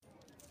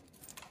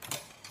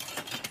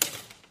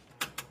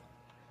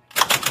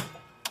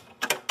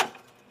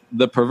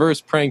the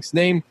perverse prank's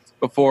name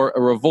before a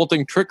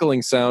revolting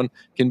trickling sound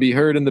can be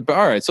heard in the...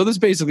 All right, so this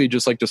basically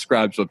just like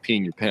describes what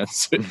peeing your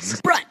pants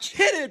is. Brunch.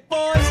 Hit it,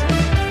 boys.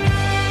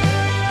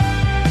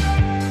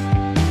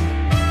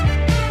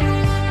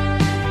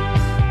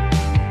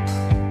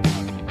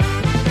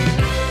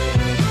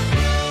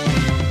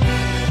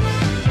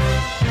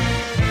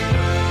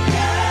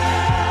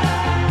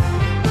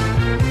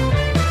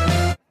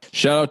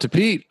 Shout out to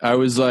Pete. I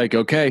was like,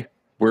 okay,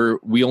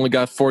 we only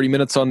got 40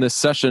 minutes on this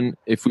session.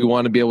 If we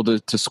want to be able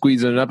to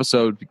squeeze in an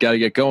episode, we got to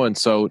get going.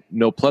 So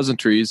no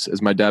pleasantries, as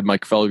my dad,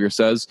 Mike Felger,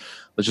 says.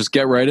 Let's just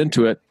get right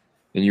into it.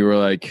 And you were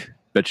like,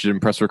 bet you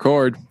didn't press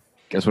record.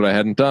 Guess what I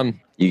hadn't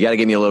done? You got to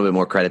give me a little bit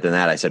more credit than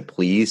that. I said,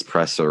 please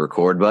press the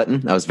record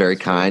button. I was very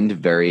kind,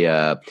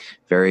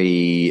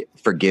 very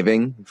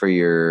forgiving for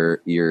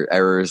your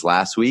errors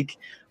last week.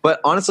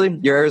 But honestly,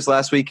 your errors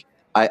last week,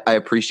 I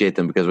appreciate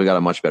them because we got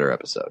a much better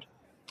episode.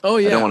 Oh,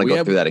 yeah. I don't want to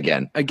go through that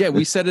again. Again,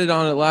 we said it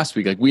on it last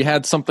week. Like, we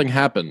had something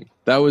happen.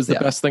 That was the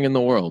best thing in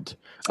the world.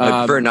 I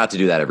prefer not to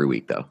do that every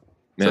week, though.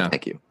 So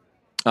thank you.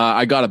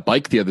 I got a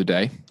bike the other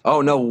day.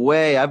 Oh, no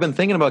way. I've been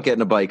thinking about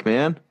getting a bike,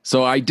 man.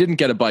 So I didn't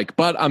get a bike,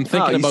 but I'm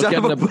thinking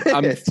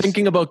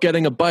about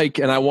getting a bike,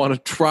 and I want to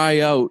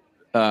try out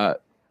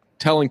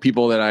telling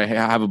people that I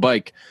have a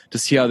bike to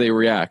see how they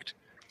react.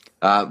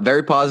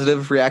 Very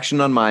positive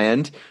reaction on my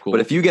end. Cool. But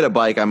if you get a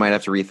bike, I might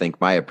have to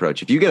rethink my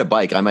approach. If you get a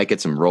bike, I might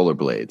get some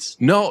rollerblades.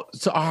 No,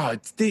 so I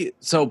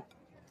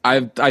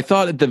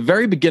thought at the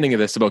very beginning of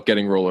this about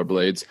getting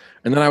rollerblades,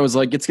 and then I was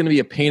like, it's going to be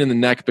a pain in the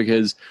neck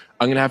because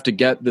I'm going to have to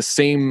get the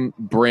same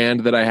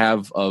brand that I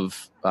have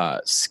of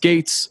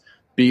skates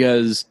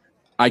because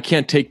I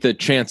can't take the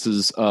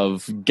chances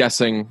of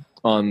guessing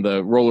on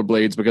the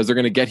rollerblades because they're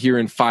going to get here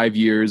in 5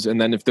 years,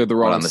 and then if they're the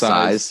wrong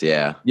size,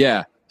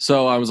 yeah.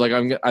 So I was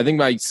like, I think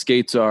my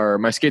skates are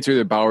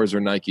either Bowers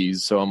or Nikes.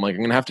 So I'm like,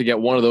 I'm going to have to get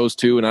one of those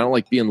two. And I don't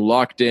like being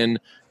locked in.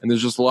 And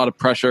there's just a lot of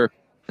pressure.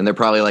 And they're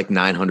probably like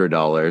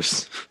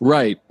 $900.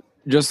 Right.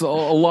 Just a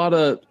lot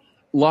of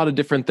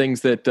different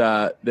things that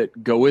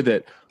go with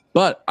it.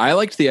 But I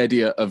liked the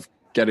idea of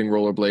getting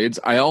rollerblades.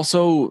 I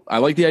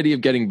like the idea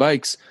of getting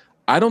bikes.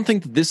 I don't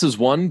think that this is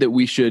one that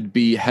we should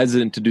be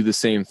hesitant to do the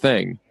same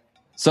thing.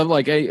 So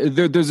like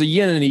there's a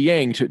yin and a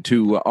yang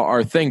to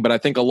our thing. But I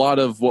think a lot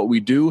of what we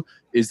do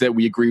is that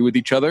we agree with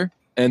each other,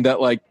 and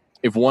that like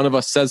if one of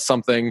us says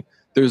something,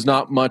 there's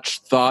not much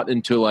thought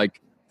into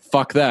like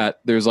fuck that.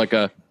 There's like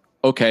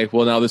okay,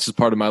 well now this is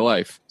part of my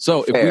life.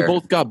 So Fair. If we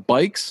both got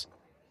bikes,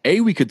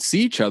 we could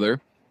see each other.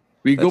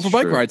 We could go for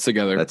bike rides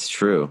together. That's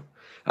true.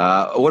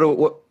 I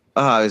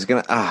was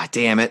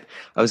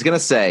gonna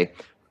say,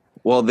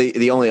 well,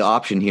 the only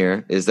option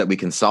here is that we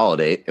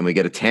consolidate and we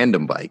get a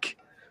tandem bike,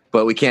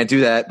 but we can't do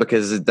that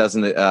because it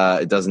doesn't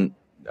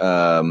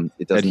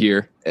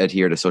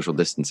adhere to social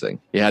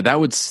distancing. Yeah, that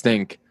would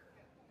stink.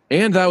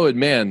 And that would,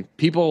 you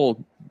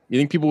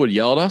think people would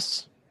yell at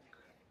us?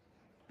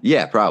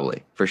 Yeah,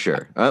 probably, for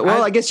sure.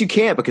 I guess you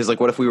can't because, like,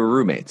 what if we were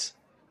roommates?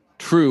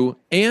 True.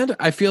 And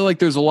I feel like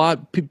there's a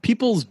lot,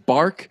 people's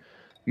bark,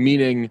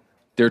 meaning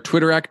their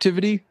Twitter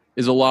activity,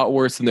 is a lot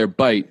worse than their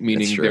bite,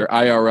 meaning their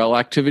IRL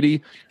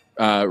activity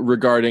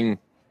regarding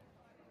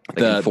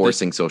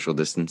enforcing social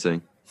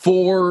distancing.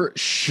 For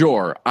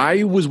sure.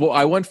 I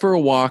went for a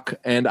walk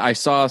and I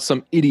saw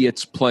some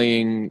idiots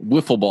playing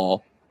wiffle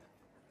ball,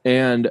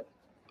 and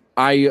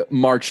I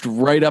marched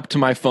right up to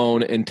my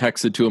phone and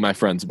texted two of my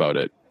friends about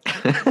it.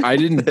 I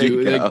didn't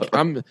do it.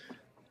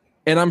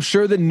 I'm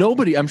sure that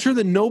nobody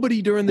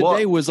during the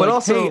day was like,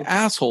 also, hey,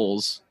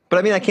 assholes. But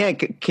I mean, I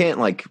can't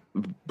like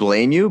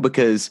blame you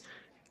because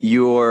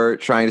you're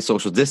trying to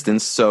social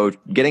distance, so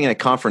getting in a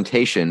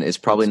confrontation is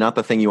probably not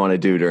the thing you want to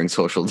do during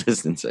social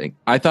distancing.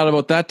 I thought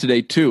about that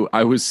today too.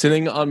 I was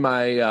sitting on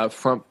my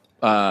front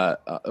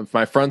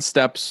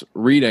steps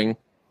reading,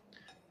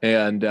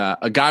 and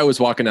a guy was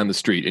walking down the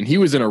street, and he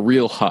was in a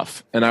real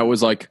huff. And I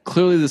was like,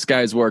 clearly this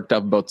guy's worked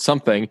up about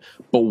something,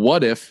 but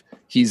what if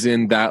he's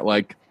in that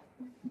like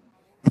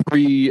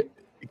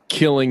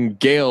pre-killing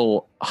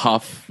Gale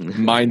huff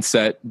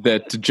mindset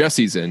that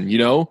Jesse's in, you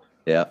know?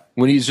 Yeah.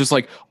 When he's just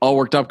like all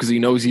worked up because he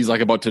knows he's like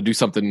about to do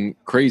something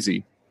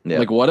crazy. Yeah.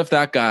 Like, what if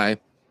that guy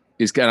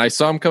is, and I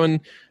saw him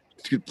coming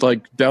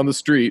like down the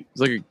street.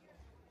 It's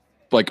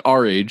like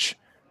our age.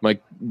 I'm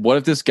like, what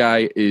if this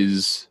guy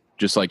is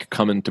just like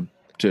coming to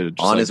just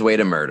on his way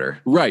to murder?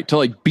 Right. To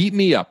like beat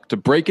me up, to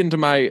break into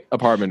my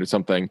apartment or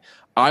something.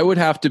 I would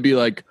have to be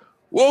like,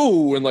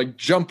 whoa, and like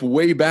jump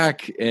way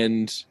back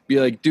and be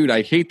like, dude,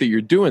 I hate that you're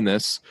doing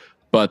this,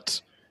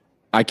 but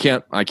I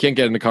can't get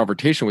in a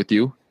confrontation with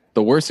you.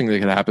 The worst thing that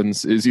could happen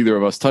is either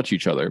of us touch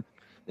each other.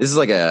 This is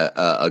like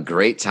a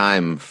great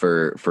time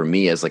for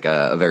me as like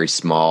a very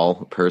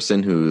small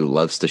person who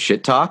loves to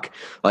shit talk.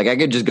 Like I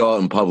could just go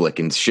out in public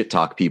and shit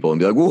talk people and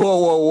be like,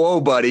 whoa,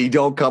 buddy,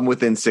 don't come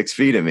within 6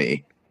 feet of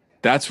me.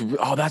 That's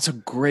a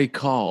great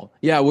call.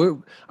 Yeah,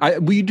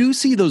 we do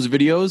see those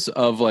videos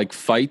of like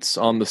fights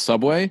on the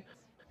subway.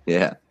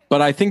 Yeah.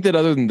 But I think that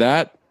other than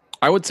that,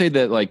 I would say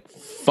that like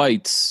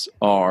fights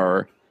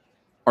are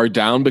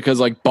down because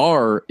like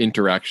bar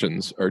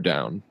interactions are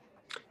down.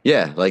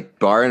 Yeah, like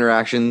bar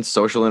interactions,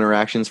 social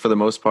interactions for the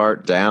most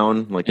part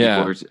down. Like people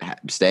Yeah. are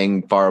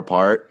staying far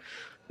apart.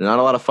 Not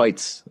a lot of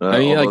fights. I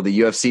mean, although like- the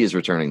UFC is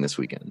returning this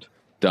weekend.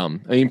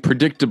 Dumb. I mean,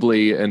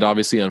 predictably and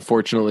obviously,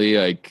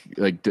 unfortunately,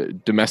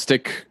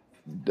 domestic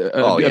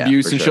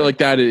abuse for and sure. shit like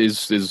that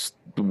is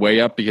way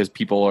up because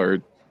people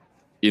are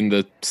in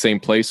the same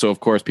place. So of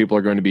course, people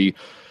are going to be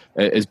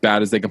as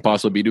bad as they can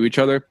possibly be to each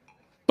other.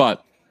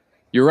 But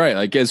you're right.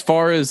 Like as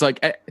far as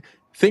like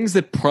things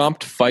that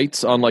prompt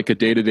fights on like a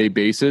day-to-day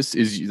basis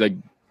is like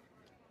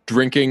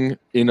drinking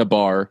in a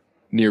bar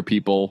near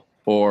people,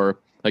 or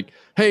like,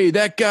 hey,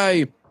 that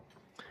guy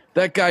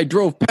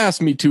drove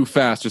past me too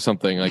fast or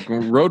something. Like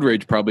road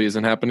rage probably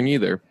isn't happening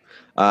either.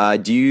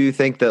 Do you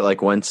think that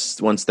like once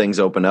things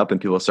open up and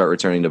people start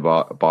returning to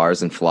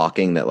bars and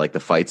flocking, that like the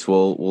fights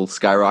will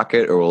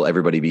skyrocket, or will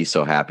everybody be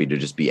so happy to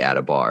just be at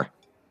a bar?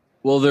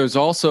 Well, there's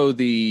also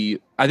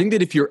I think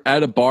that if you're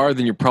at a bar,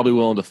 then you're probably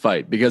willing to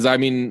fight, because I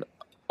mean,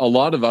 a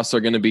lot of us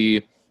are going to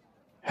be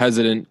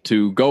hesitant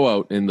to go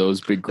out in those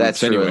big groups That's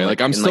true. anyway.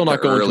 Like I'm still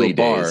not going to a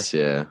bar. Days,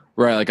 yeah.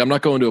 Right. Like I'm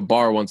not going to a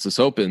bar once this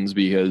opens,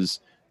 because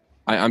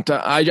I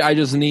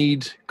just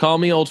need, call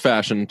me old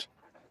fashioned,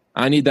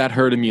 I need that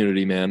herd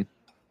immunity, man.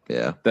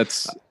 Yeah.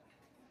 That's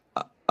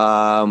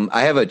I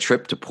have a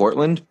trip to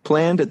Portland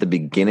planned at the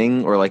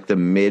beginning or like the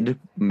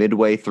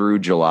midway through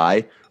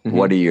July. Mm-hmm.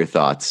 What are your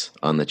thoughts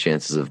on the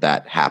chances of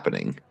that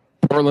happening?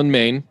 Portland,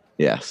 Maine.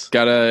 Yes.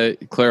 Gotta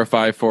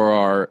clarify for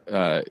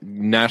our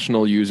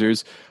national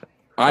users.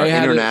 Our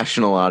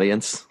international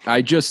audience.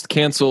 I just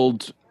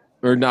canceled,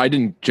 or no, I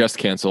didn't just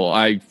cancel.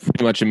 I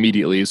pretty much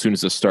immediately, as soon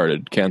as this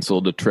started,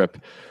 canceled a trip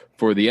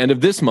for the end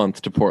of this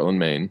month to Portland,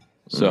 Maine.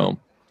 So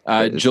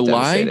It's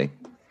July, devastating.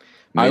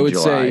 I would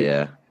Mid-July,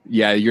 say,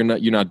 yeah, you're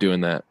not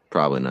doing that,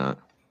 probably not.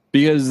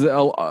 because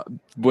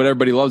what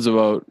everybody loves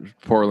about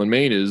Portland,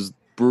 Maine is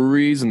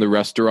breweries and the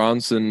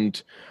restaurants,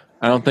 and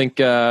I don't think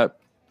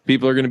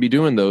people are going to be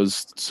doing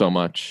those so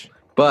much.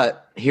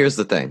 But here's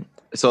the thing.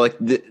 So like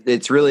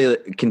it's really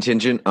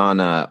contingent on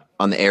the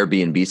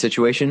Airbnb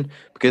situation,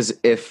 because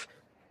if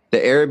the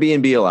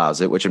Airbnb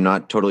allows it, which I'm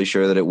not totally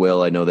sure that it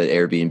will. I know that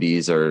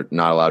Airbnbs are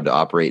not allowed to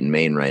operate in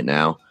Maine right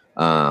now.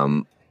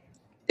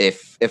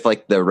 If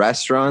like the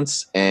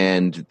restaurants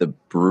and the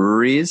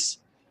breweries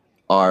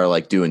are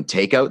like doing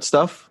takeout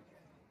stuff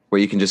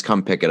where you can just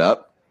come pick it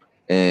up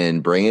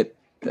and bring it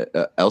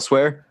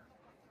elsewhere,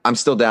 I'm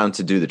still down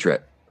to do the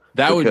trip.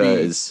 That would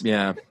be,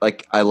 yeah.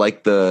 Like I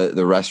like the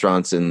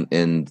restaurants and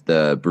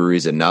the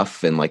breweries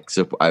enough, and like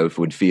so I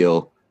would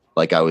feel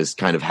like I was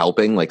kind of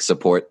helping like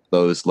support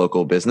those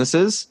local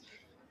businesses,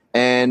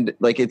 and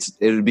like it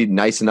would be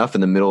nice enough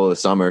in the middle of the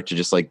summer to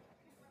just like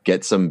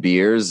get some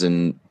beers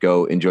and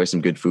go enjoy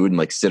some good food and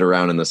like sit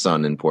around in the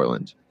sun in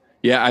Portland.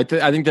 Yeah, I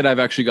think that I've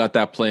actually got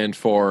that planned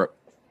for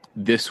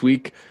this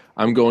week.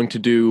 I'm going to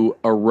do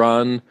a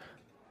run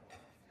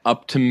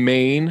up to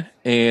Maine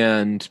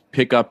and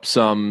pick up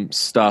some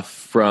stuff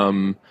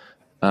from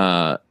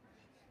I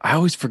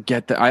always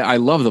forget that I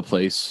love the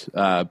place,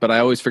 but I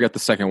always forget the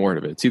second word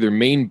of it. It's either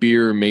Maine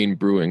Beer or Maine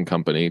Brewing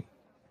Company. Have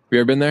you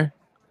ever been there?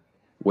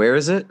 Where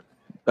is it?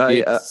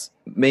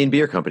 Maine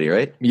Beer Company,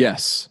 right?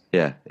 Yes.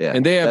 Yeah.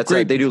 And they have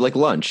they do like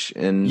lunch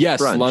and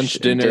brunch lunch,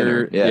 and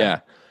dinner. Yeah.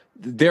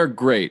 They're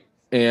great.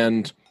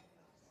 And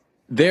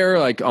they're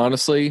like,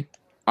 honestly,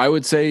 I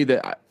would say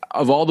that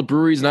of all the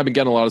breweries, and I've been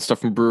getting a lot of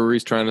stuff from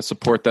breweries trying to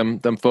support them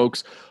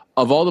folks,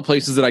 of all the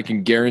places that I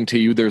can guarantee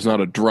you there's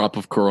not a drop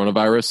of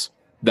coronavirus,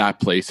 that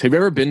place. Have you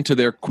ever been to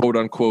their quote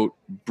unquote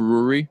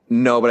brewery?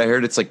 No, but I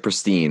heard it's like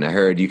pristine. I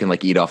heard you can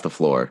like eat off the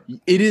floor.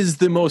 It is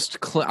the most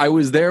I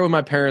was there with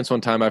my parents one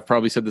time. I've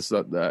probably said this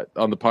on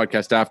the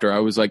podcast after. I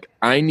was like,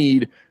 I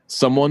need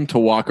someone to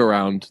walk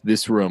around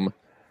this room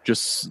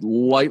just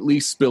slightly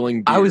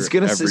spilling beer. I was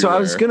gonna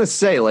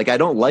say, like, I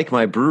don't like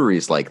my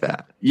breweries like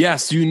that.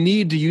 Yes, you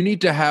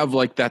need to have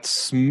like that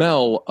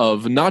smell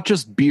of not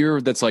just beer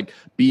that's like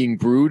being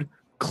brewed,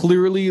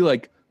 clearly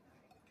like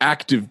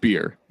active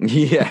beer.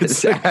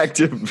 Yes,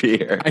 active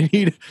beer. I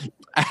need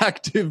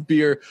active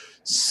beer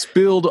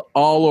spilled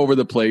all over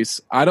the place.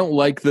 I don't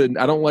like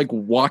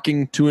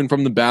walking to and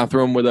from the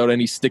bathroom without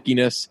any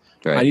stickiness.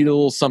 Right. I need a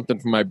little something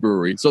from my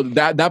brewery. So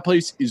that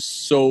place is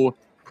so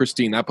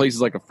pristine. That place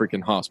is like a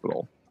freaking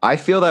hospital. I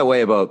feel that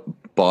way about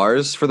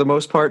bars for the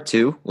most part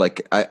too.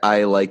 Like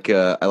I like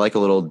a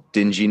little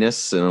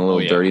dinginess and a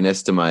little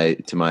dirtiness to my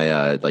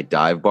like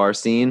dive bar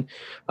scene.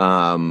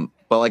 But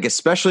like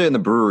especially in the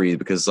brewery,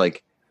 because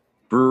like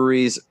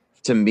breweries,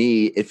 to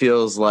me, it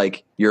feels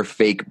like your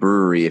fake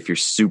brewery if you're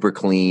super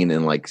clean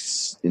and like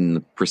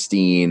in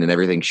pristine and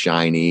everything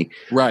shiny.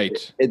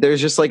 Right. There's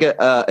just like an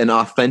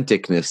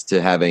authenticness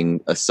to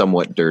having a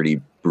somewhat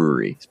dirty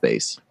brewery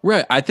space.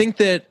 Right. I think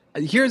that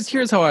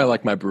here's how I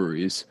like my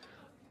breweries.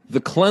 The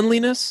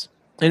cleanliness,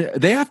 and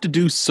they have to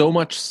do so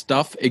much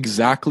stuff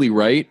exactly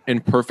right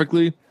and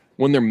perfectly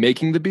when they're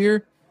making the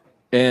beer.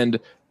 And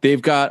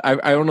they've got, I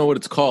don't know what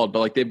it's called, but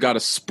like they've got a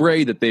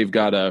spray that they've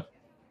got to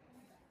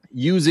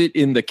use it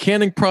in the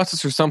canning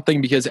process or something,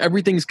 because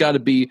everything's got to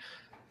be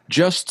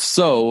just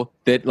so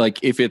that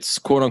like if it's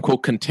quote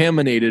unquote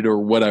contaminated or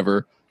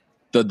whatever,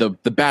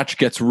 the batch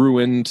gets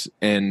ruined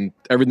and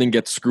everything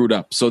gets screwed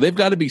up. So they've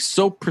got to be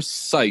so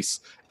precise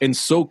and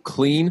so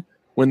clean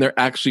when they're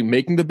actually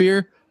making the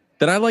beer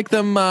that I like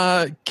them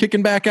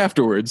kicking back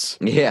afterwards.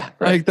 Yeah.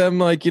 Right. I like them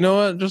like, you know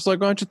what, just like,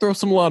 why don't you throw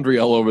some laundry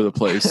all over the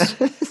place?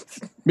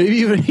 Maybe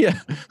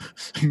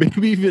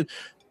even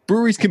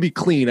breweries can be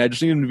clean. I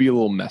just need them to be a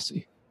little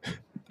messy.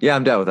 Yeah,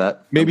 I'm down with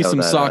that. Maybe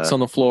some socks on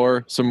the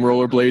floor, some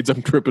rollerblades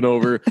I'm tripping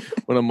over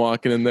when I'm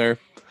walking in there.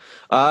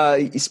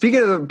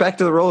 Speaking of back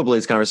to the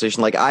rollerblades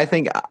conversation, like I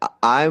think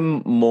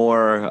I'm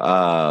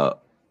more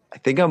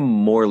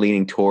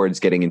leaning towards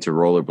getting into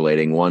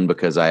rollerblading. One,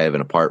 because I have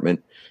an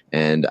apartment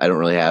and I don't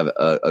really have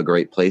a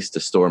great place to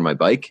store my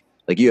bike.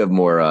 Like you have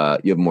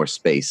more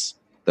space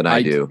than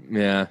I do.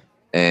 Yeah.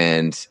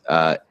 And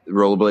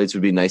rollerblades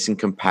would be nice and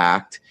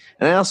compact.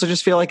 And I also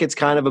just feel like it's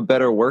kind of a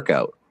better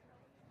workout.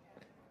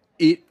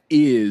 It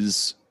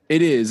is.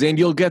 And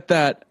you'll get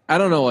that. I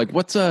don't know, like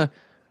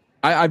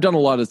I've done a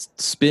lot of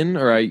spin,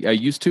 or I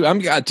used to.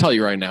 I'll tell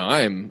you right now,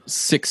 I am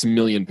 6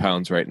 million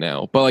pounds right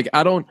now. But like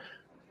I don't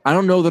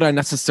know that I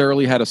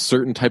necessarily had a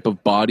certain type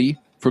of body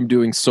from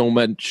doing so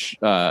much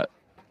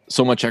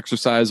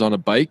exercise on a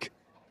bike.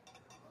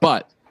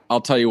 But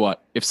I'll tell you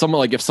what, if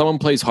someone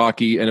plays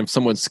hockey and if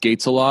someone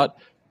skates a lot,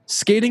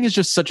 skating is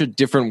just such a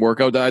different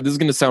workout. This is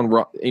going to sound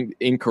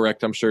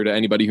incorrect, I'm sure, to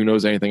anybody who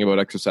knows anything about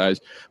exercise.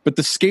 But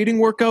the skating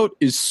workout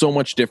is so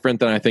much different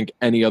than I think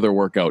any other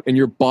workout. And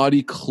your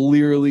body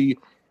clearly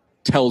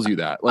tells you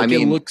that. Like, I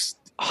mean, it looks...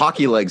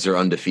 Hockey legs are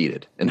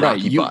undefeated and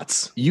hockey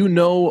butts.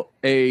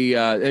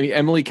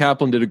 Emily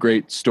Kaplan did a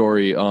great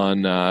story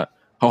on how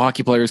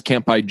hockey players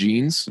can't buy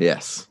jeans.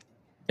 Yes.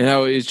 And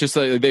how it's just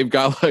like they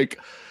got like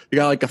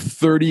a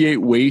 38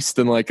 waist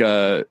and like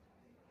a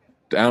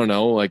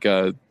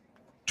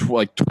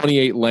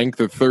 28 length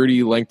or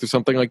 30 length or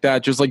something like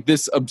that. Just like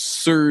this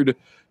absurd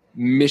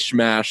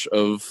mishmash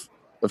of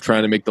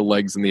trying to make the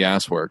legs and the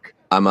ass work.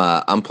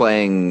 I'm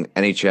playing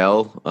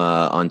NHL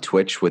on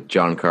Twitch with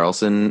John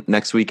Carlson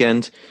next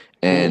weekend,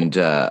 and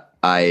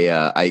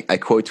I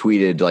quote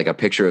tweeted like a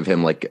picture of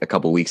him like a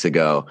couple weeks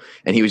ago,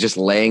 and he was just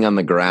laying on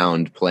the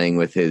ground playing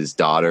with his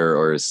daughter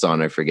or his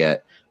son, I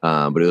forget,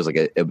 but it was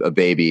like a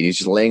baby, and he's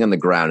just laying on the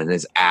ground, and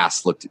his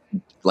ass looked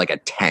like a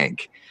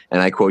tank.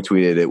 And I quote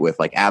tweeted it with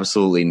like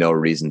absolutely no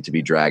reason to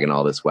be dragging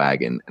all this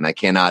wagon, and I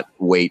cannot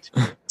wait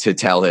to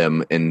tell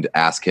him and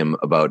ask him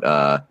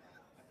about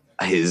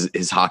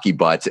his hockey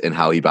butt and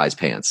how he buys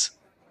pants.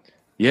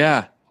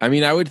 Yeah. I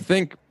mean, I would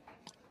think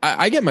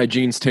I get my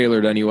jeans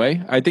tailored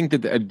anyway. I think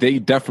that they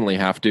definitely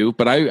have to,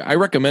 but I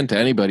recommend to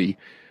anybody,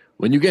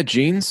 when you get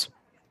jeans,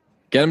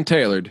 get them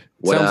tailored.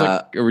 Sounds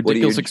like a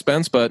ridiculous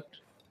expense, but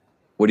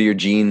what are your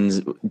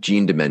jean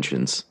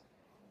dimensions?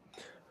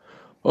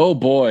 Oh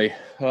boy.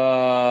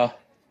 I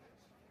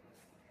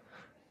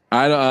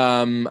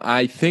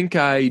think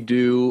I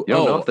do. You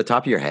don't know off the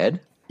top of your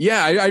head?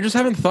 Yeah, I just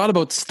haven't thought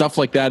about stuff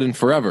like that in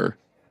forever.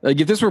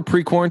 Like if this were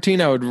pre-quarantine,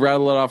 I would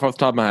rattle it off the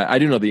top of my head. I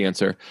do know the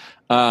answer.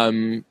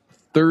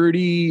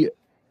 30,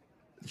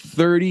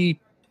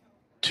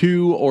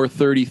 32 or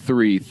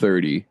 33,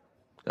 30.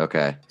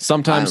 Okay.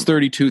 Sometimes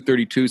 32,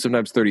 32,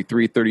 sometimes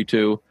 33,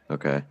 32.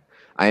 Okay.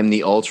 I am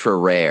the ultra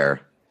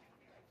rare,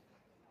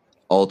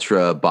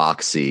 ultra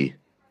boxy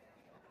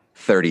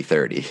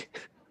 30.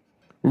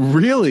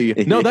 Really?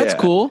 No, that's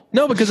cool.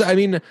 No, because I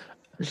mean,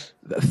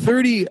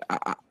 30,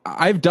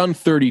 I've done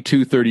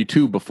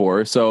 32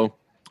 before, so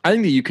I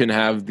think that you can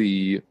have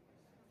the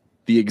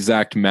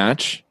exact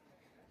match.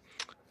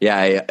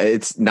 Yeah,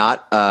 it's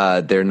not,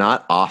 they're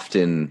not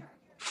often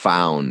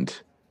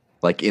found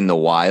like in the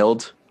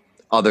wild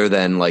other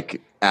than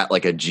like at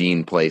like a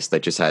jean place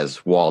that just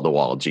has wall to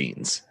wall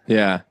jeans.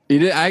 Yeah,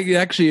 it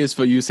actually is.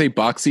 For you say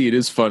boxy, it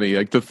is funny.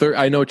 Like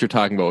I know what you're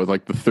talking about with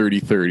like the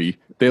 30.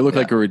 They look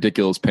like a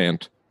ridiculous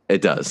pant.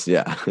 It does,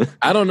 yeah.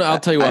 I don't know. I'll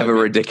tell you what. I have a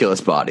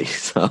ridiculous body.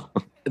 So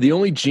the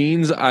only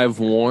jeans I've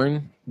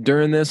worn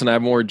during this, and I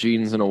haven't worn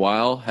jeans in a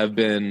while, have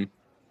been.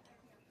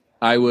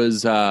 I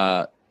was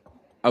Mike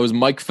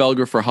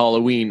Felger for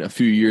Halloween a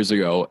few years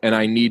ago, and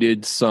I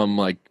needed some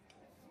like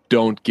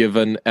don't give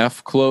an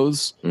F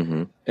clothes,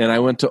 and I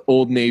went to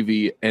Old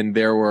Navy, and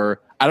there were,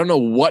 I don't know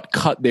what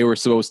cut they were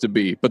supposed to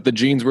be, but the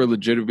jeans were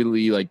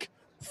legitimately like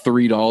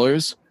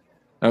 $3.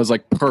 I was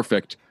like,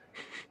 perfect.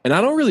 And I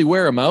don't really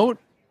wear them out,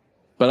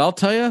 but I'll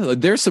tell you,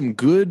 like, there's some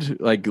good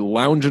like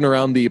lounging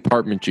around the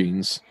apartment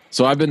jeans.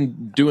 So I've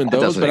been doing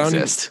those, but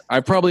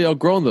I've probably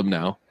outgrown them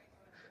now.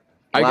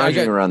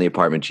 Lounging around the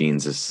apartment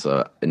jeans is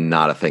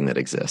not a thing that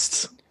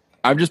exists.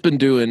 I've just been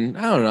doing,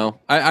 I don't know.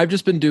 I've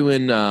just been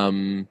doing, I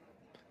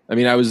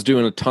mean, I was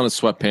doing a ton of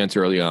sweatpants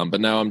early on, but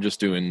now I'm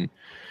just doing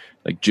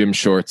like gym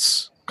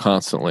shorts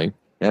constantly.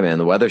 Yeah, man,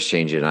 the weather's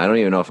changing. I don't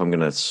even know if I'm going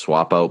to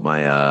swap out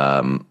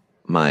my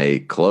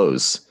my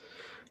clothes.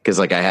 Because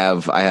like I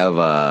have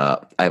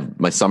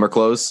my summer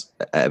clothes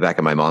back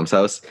at my mom's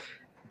house,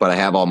 but I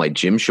have all my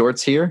gym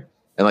shorts here,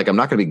 and like I'm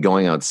not going to be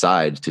going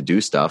outside to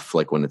do stuff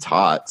like when it's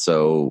hot.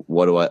 So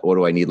what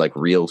do I need like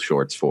real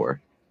shorts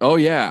for? Oh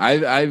yeah,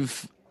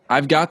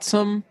 I've got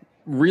some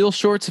real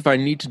shorts if I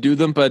need to do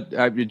them, but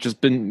I've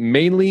just been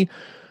mainly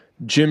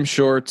gym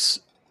shorts.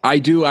 I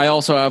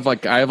also have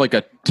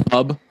a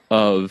tub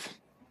of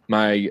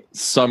my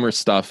summer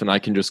stuff, and I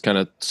can just kind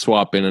of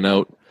swap in and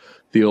out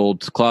the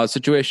old closet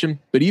situation.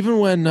 But even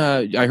when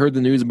I heard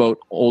the news about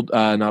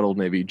not Old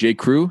Navy, J.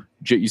 Crew,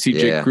 you see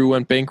J. Crew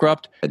went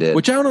bankrupt. I did.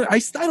 Which I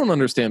don't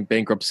understand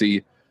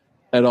bankruptcy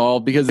at all,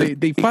 because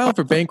they filed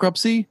for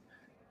bankruptcy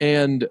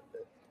and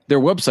their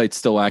website's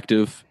still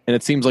active, and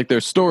it seems like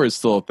their store is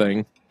still a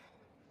thing,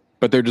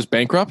 but they're just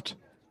bankrupt.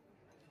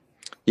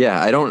 Yeah,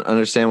 I don't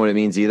understand what it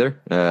means either.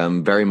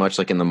 Very much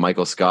like in the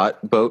Michael Scott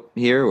boat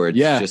here, where it's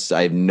just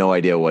I have no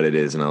idea what it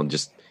is, and I'll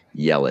just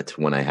yell it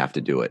when I have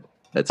to do it.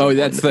 That's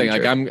the thing.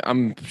 Like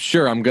I'm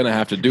sure I'm gonna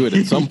have to do it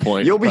at some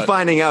point. You'll be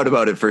finding out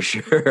about it for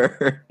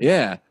sure.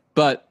 Yeah,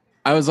 but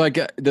I was like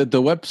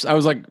the web. I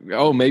was like,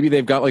 oh, maybe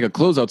they've got like a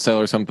closeout sale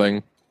or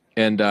something,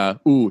 and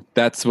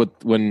that's what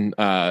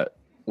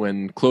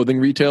when clothing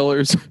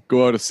retailers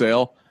go out of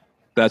sale,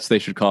 that's they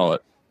should call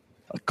it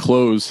a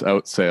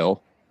closeout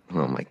sale.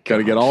 Oh my god! Got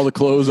to get all the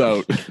clothes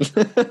out.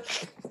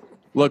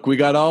 Look, we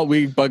got all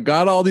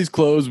these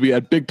clothes. We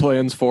had big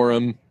plans for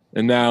them,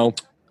 and now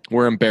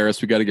we're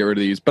embarrassed. We got to get rid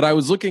of these. But I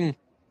was looking,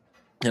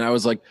 and I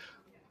was like,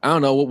 I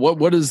don't know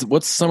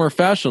what's summer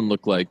fashion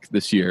look like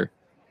this year.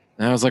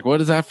 And I was like, what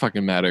does that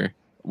fucking matter?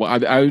 Well,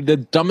 the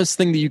dumbest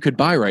thing that you could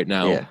buy right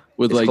now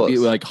would be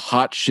like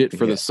hot shit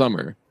for the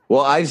summer.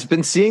 Well, I've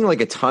been seeing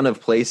like a ton of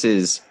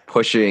places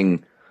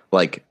pushing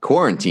like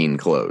quarantine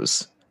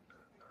clothes.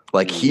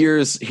 Like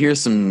here's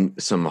some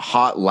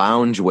hot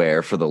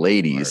loungewear for the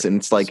ladies, and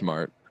it's like,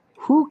 smart.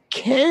 Who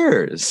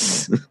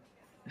cares?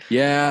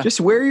 Yeah, just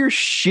wear your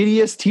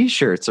shittiest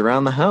t-shirts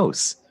around the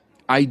house.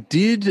 I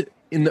did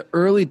in the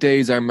early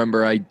days. I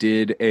remember I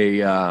did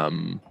a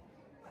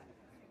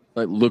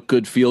like look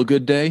good, feel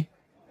good day.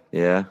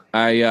 Yeah,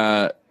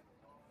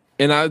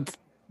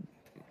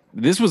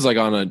 this was like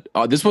on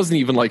this wasn't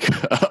even like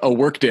a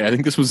work day. I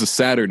think this was a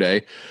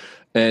Saturday,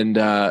 and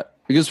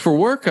because for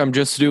work, I'm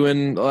just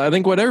doing, I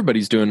think what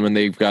everybody's doing when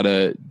they've got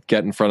to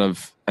get in front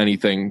of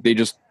anything. They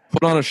just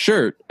put on a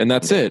shirt and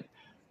that's it.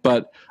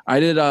 But I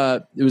did,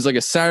 it was like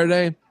a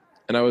Saturday,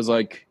 and I was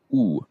like,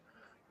 ooh,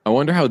 I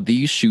wonder how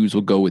these shoes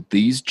will go with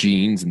these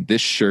jeans and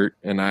this shirt.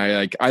 And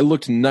I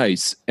looked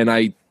nice, and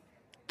I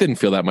didn't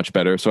feel that much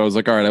better. So I was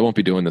like, all right, I won't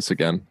be doing this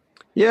again.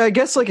 Yeah, I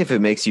guess like if it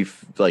makes you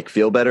like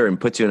feel better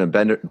and puts you in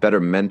a better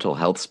mental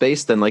health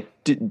space, then like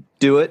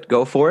do it,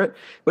 go for it.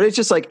 But it's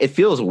just like it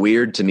feels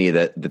weird to me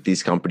that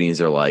these companies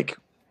are like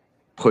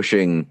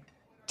pushing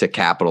to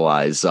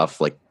capitalize off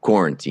like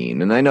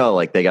quarantine. And I know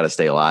like they got to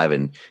stay alive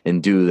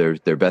and do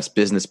their best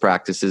business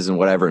practices and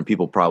whatever. And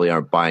people probably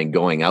aren't buying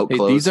going out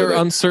clothes. These are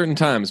uncertain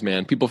times,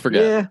 man. People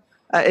forget.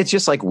 Yeah, it's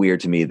just like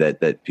weird to me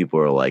that people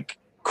are like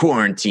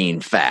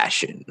quarantine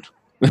fashion.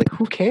 Like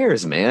who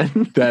cares,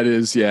 man? That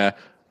is, yeah.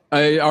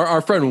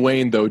 Our friend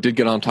Wayne, though, did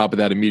get on top of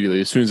that immediately.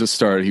 As soon as it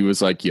started, he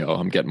was like, yo,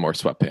 I'm getting more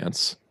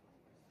sweatpants.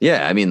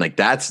 Yeah, I mean, like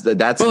that's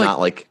not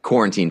like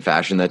quarantine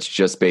fashion. That's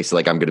just basically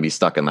like I'm going to be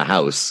stuck in the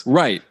house.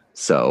 Right.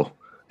 So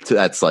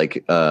that's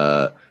like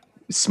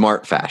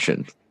smart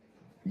fashion.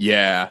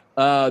 Yeah.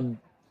 On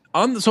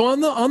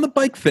the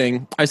bike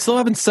thing, I still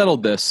haven't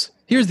settled this.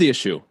 Here's the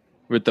issue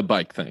with the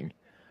bike thing.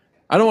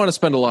 I don't want to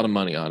spend a lot of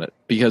money on it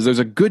because there's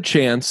a good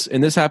chance,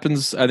 and this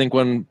happens, I think,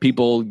 when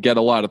people get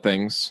a lot of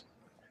things.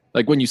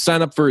 Like when you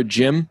sign up for a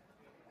gym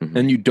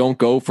and you don't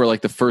go for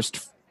like the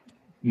first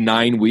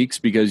 9 weeks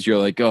because you're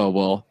like, oh,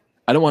 well,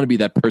 I don't want to be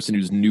that person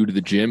who's new to the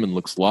gym and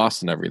looks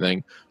lost and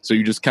everything. So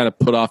you just kind of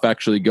put off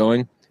actually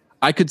going.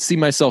 I could see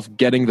myself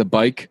getting the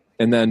bike,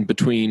 and then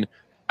between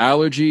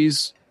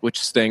allergies, which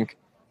stink,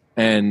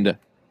 and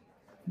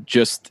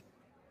just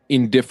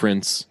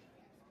indifference,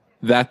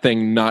 that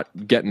thing not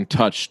getting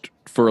touched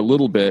for a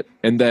little bit,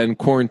 and then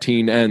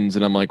quarantine ends,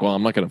 and I'm like, well,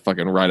 I'm not going to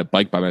fucking ride a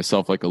bike by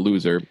myself like a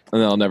loser, and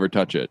then I'll never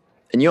touch it.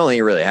 And you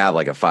only really have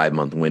like a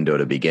 5-month window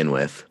to begin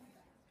with.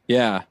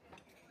 Yeah,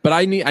 but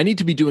I need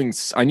to be doing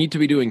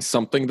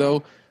something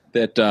though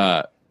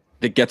that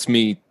gets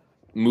me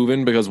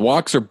moving, because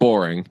walks are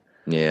boring.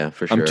 Yeah,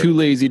 for sure. I'm too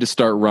lazy to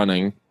start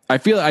running. I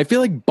feel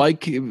like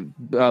bike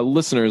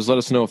listeners, let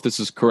us know if this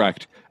is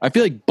correct. I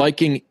feel like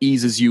biking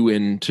eases you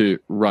into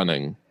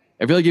running.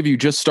 I feel like if you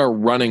just start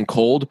running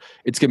cold,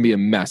 it's going to be a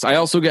mess. I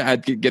also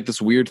get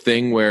this weird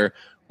thing where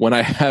when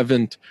I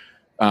haven't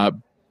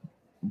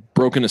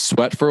broken a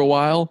sweat for a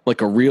while,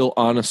 like a real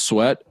honest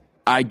sweat,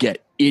 I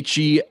get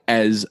itchy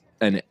as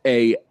an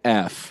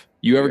AF.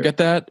 You ever get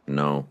that?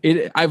 No.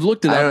 I've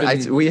looked it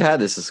up. We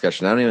had this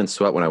discussion. I don't even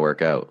sweat when I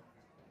work out.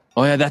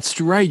 Oh, yeah, that's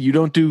right. You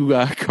don't do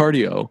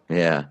cardio.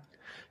 Yeah.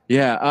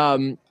 Yeah.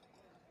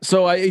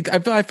 So I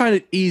find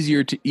it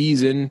easier to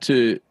ease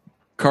into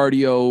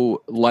cardio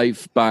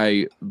life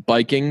by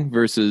biking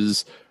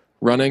versus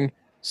running.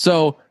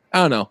 So I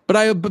don't know,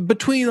 but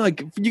between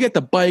like you get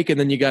the bike and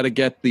then you got to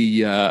get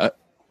the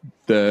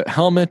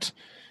helmet.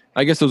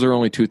 I guess those are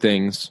only two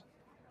things,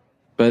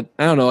 but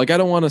I don't know. Like I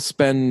don't want to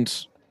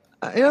spend.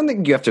 I don't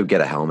think you have to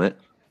get a helmet.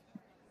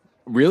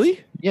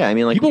 Really? Yeah, I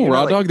mean, like People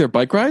raw like, dog their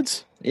bike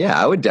rides?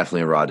 Yeah, I would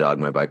definitely raw dog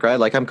my bike ride.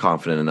 Like I'm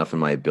confident enough in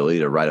my ability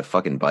to ride a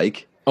fucking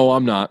bike. Oh,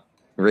 I'm not.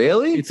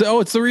 Really? It's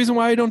the reason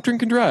why I don't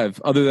drink and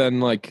drive. Other than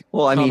like,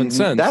 well, I common mean,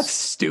 sense. that's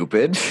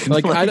stupid.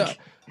 Like, I don't.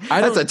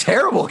 That's a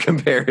terrible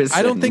comparison.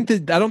 I don't think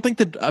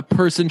that a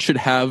person should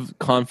have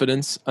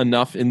confidence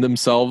enough in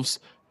themselves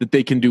that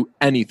they can do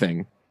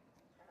anything.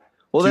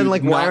 Well, then,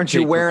 like, why not aren't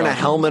you take wearing a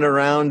precautions. helmet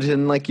around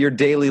in like your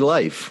daily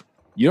life?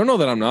 You don't know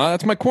that I'm not.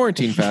 That's my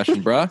quarantine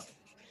fashion, bruh.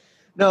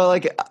 No,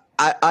 like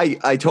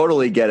I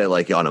totally get it.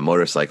 Like on a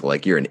motorcycle,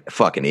 like you're a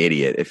fucking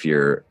idiot if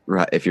you're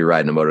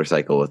riding a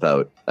motorcycle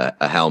without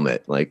a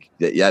helmet. Like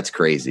that's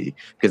crazy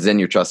because then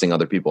you're trusting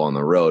other people on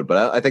the road.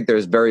 But I think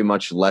there's very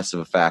much less of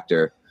a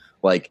factor.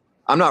 Like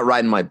I'm not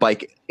riding my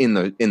bike in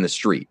the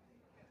street.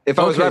 If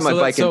I was riding my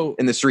bike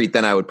in the street,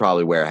 then I would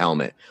probably wear a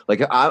helmet.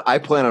 Like I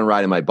plan on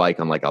riding my bike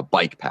on like a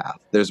bike path.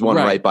 There's one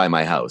right by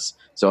my house.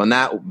 So in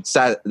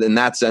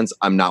that sense,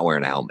 I'm not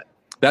wearing a helmet.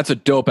 That's a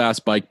dope ass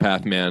bike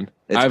path, man.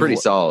 It's pretty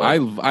solid.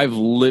 I've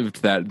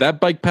lived that. That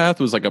bike path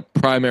was like a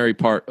primary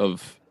part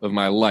of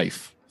my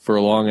life for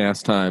a long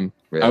ass time.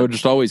 Yeah. I would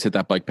just always hit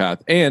that bike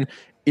path. And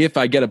if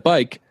I get a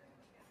bike,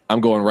 I'm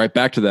going right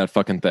back to that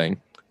fucking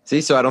thing.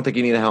 See, so I don't think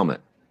you need a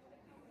helmet.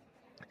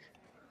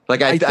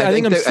 Like I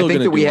think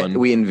that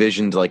we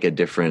envisioned like a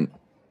different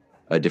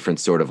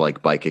sort of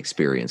like bike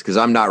experience because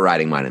I'm not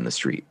riding mine in the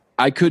street.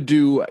 I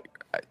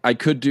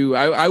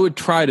would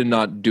try to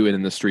not do it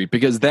in the street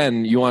because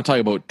then you want to talk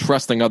about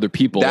trusting other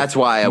people. That's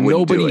why I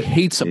wouldn't do it. Nobody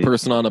hates a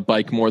person on a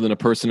bike more than a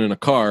person in a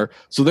car.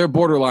 So they're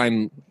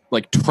borderline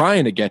like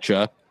trying to get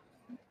you.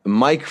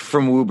 Mike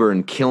from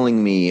Woburn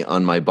killing me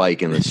on my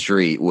bike in the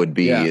street would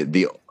be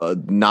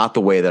not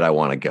the way that I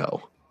want to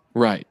go.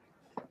 Right.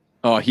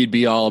 Oh, he'd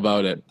be all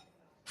about it.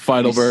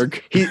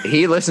 Feidelberg.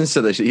 He listens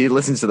to the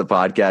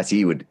podcast.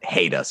 He would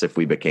hate us if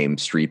we became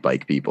street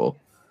bike people.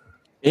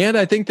 And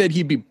I think that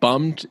he'd be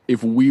bummed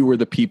if we were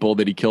the people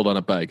that he killed on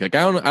a bike. Like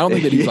I don't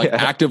think that he's like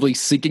actively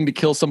seeking to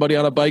kill somebody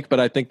on a bike, but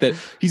I think that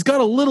he's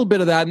got a little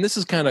bit of that. And this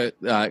is kind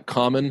of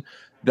common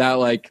that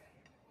like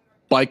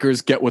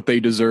bikers get what they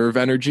deserve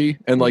energy.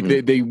 And like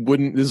they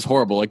wouldn't, this is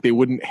horrible. Like they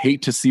wouldn't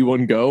hate to see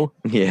one go.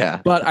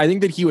 Yeah. But I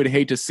think that he would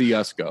hate to see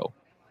us go.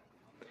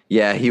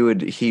 Yeah, he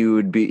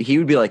would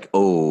be like,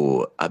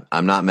 oh,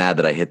 I'm not mad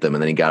that I hit them.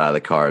 And then he got out of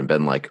the car and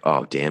been like,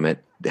 oh, damn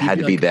it. It had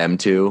to be them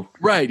too.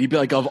 Right. He'd be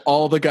like, of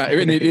all the guys,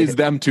 and it is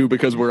them too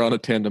because we're on a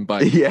tandem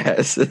bike.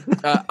 Yes.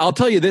 I'll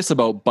tell you this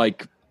about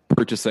bike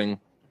purchasing.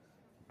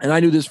 And I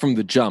knew this from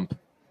the jump.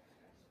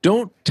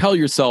 Don't tell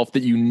yourself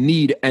that you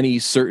need any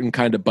certain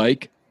kind of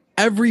bike.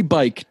 Every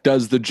bike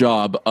does the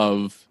job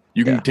of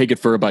you can take it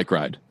for a bike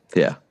ride.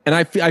 Yeah. And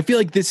I feel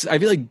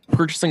like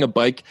purchasing a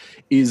bike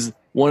is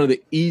one of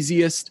the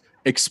easiest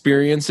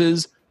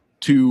experiences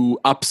to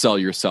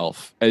upsell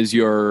yourself as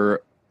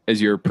you're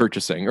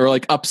purchasing or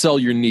like upsell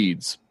your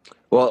needs.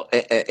 Well,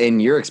 in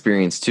your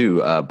experience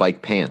too,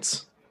 bike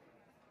pants.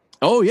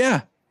 Oh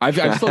yeah. I've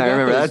still got I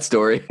remember those. that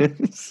story.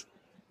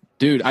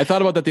 Dude, I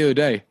thought about that the other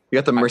day. You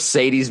got the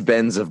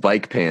Mercedes-Benz of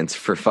bike pants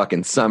for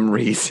fucking some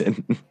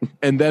reason.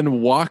 And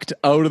then walked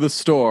out of the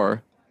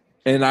store.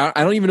 And I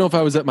don't even know if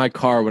I was at my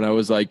car when I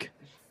was like,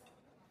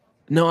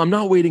 no, I'm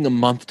not waiting a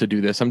month to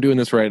do this. I'm doing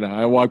this right now.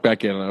 I walked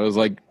back in and I was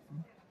like,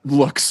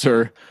 look,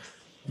 sir,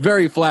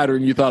 very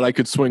flattering you thought I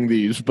could swing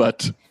these,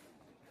 but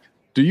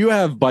do you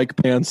have bike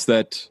pants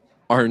that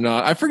are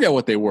not? I forget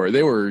what they were.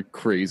 They were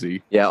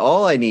crazy. Yeah,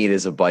 all I need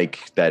is a bike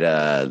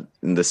that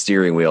the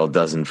steering wheel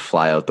doesn't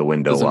fly out the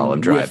window while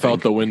I'm driving. Whiff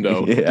out the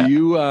window. Yeah. Do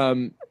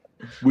you?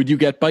 Would you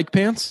get bike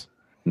pants?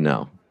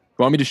 No.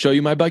 Want me to show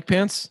you my bike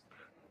pants?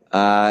 No,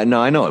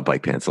 I know what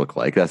bike pants look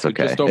like. That's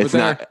okay. It's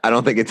not. I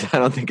don't think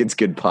it's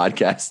good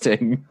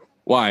podcasting.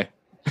 Why?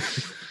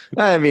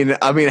 I mean,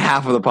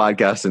 half of the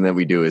podcasting that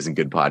we do isn't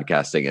good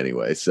podcasting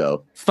anyway.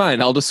 So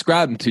fine, I'll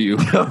describe them to you.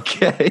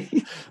 Okay.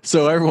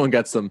 So everyone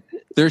gets them.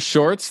 They're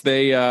shorts.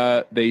 They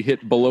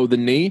hit below the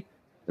knee,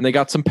 and they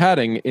got some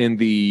padding in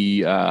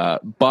the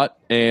butt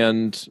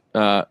and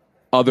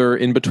other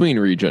in between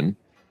region.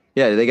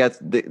 Yeah, they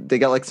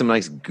got like some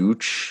nice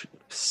gooch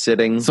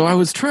sitting. So I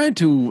was trying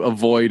to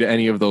avoid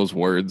any of those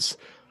words.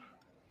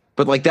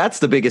 But like that's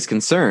the biggest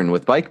concern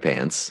with bike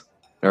pants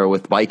or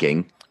with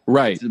biking.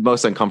 Right. It's the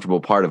most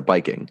uncomfortable part of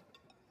biking.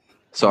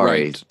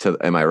 Sorry,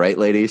 am I right,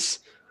 ladies?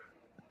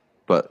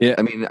 But yeah.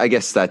 I mean, I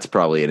guess that's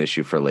probably an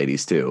issue for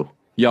ladies too.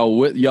 Y'all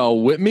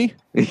with me?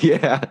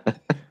 Yeah.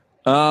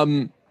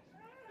 So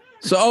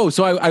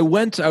I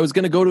was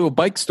going to go to a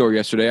bike store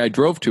yesterday. I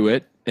drove to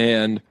it,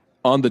 and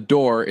on the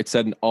door it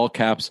said in all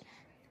caps,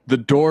 "The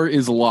door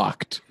is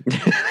locked.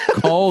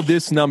 Call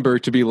this number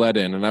to be let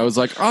in." And I was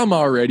like, I'm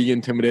already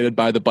intimidated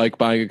by the bike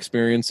buying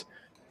experience.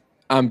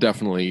 I'm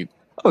definitely.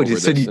 Oh,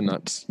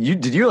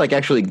 did you like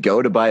actually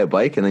go to buy a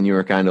bike and then you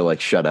were kind of like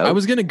shut out? I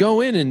was going to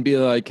go in and be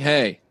like,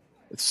 hey,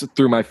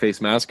 through my face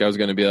mask, I was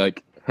going to be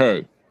like,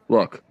 hey,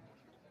 look,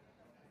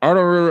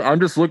 I'm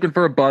just looking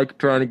for a bike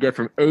trying to get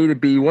from A to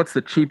B. What's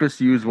the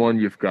cheapest used one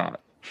you've got?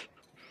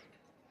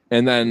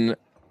 And then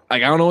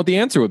like, I don't know what the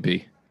answer would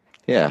be.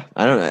 Yeah,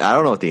 I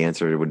don't know what the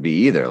answer would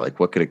be either. Like,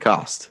 what could it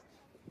cost?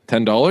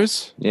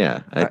 $10?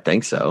 Yeah, I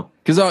think so.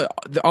 Because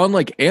on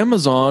like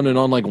Amazon and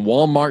on like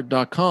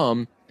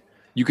Walmart.com,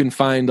 you can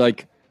find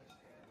like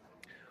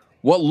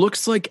what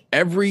looks like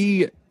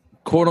every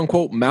quote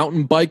unquote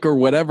mountain bike or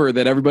whatever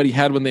that everybody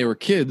had when they were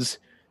kids.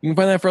 You can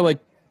find that for like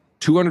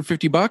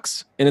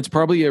 $250, and it's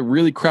probably a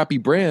really crappy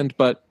brand,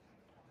 but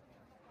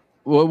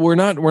we're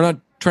not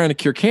trying to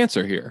cure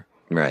cancer here.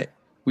 Right.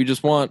 We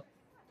just want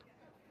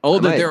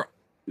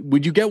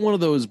would you get one of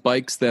those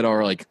bikes that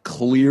are like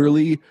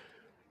clearly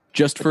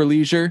just for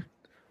leisure?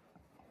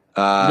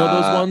 You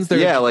know those ones?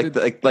 Yeah,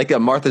 like a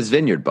Martha's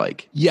Vineyard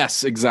bike.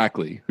 Yes,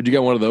 exactly. Would you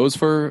get one of those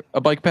for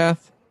a bike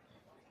path?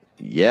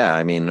 Yeah,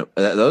 I mean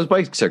those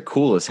bikes are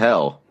cool as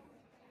hell.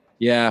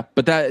 Yeah,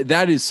 but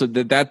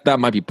that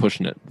might be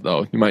pushing it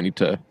though. You might need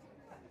to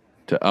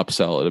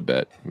upsell it a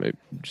bit. Maybe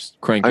just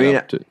crank it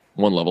up to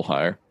one level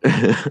higher.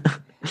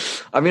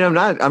 I mean,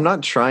 I'm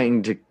not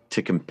trying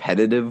to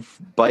competitive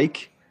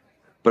bike,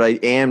 but I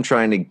am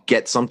trying to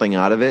get something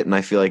out of it, and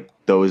I feel like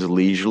those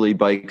leisurely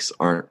bikes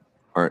aren't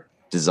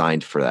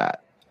designed for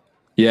that.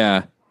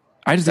 Yeah.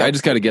 I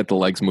just got to get the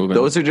legs moving.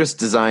 Those are just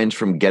designed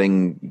from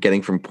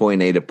getting from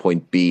point A to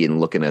point B and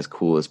looking as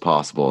cool as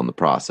possible in the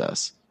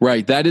process.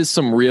 Right. That is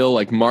some real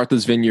like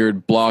Martha's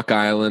Vineyard, Block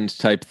Island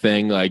type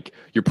thing. Like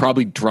you're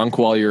probably drunk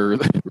while you're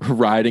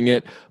riding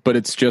it, but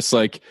it's just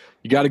like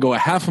you got to go a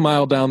half a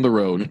mile down the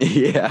road.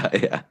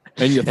 Yeah.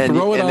 And you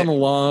throw it on the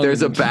lawn.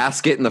 There's a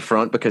basket in the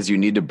front because you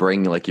need to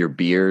bring like your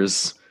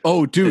beers.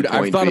 Oh, dude,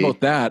 I've thought about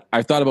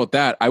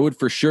that. I would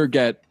for sure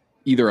get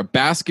either a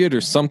basket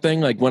or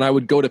something. Like when I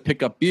would go to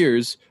pick up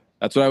beers,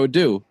 that's what I would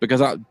do.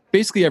 Because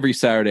basically every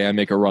Saturday I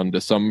make a run to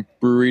some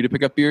brewery to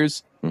pick up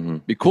beers. Mm-hmm.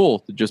 Be cool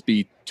to just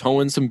be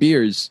towing some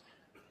beers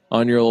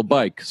on your little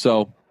bike.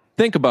 So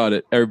think about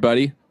it,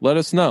 everybody. Let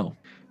us know.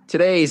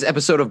 Today's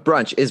episode of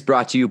Brunch is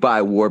brought to you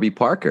by Warby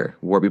Parker.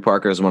 Warby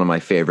Parker is one of my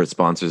favorite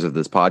sponsors of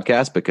this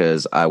podcast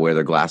because I wear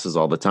their glasses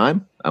all the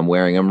time. I'm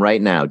wearing them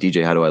right now.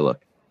 DJ, how do I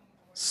look?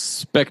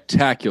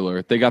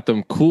 Spectacular. They got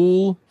them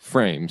cool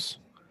frames.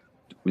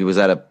 Was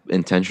that an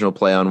intentional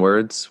play on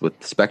words with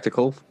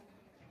spectacle?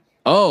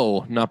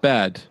 Oh, not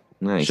bad.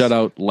 Nice. Shout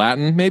out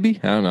Latin, maybe?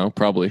 I don't know.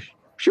 Probably.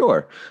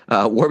 Sure.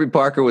 Warby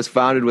Parker was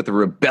founded with a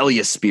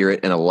rebellious spirit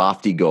and a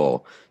lofty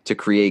goal to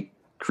create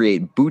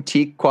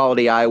boutique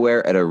quality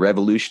eyewear at a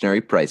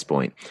revolutionary price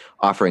point.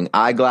 Offering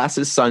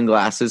eyeglasses,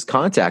 sunglasses,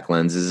 contact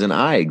lenses, and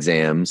eye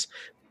exams,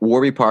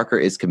 Warby Parker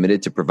is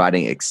committed to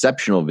providing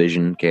exceptional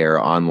vision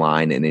care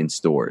online and in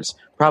stores.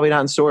 Probably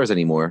not in stores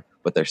anymore,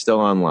 but they're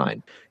still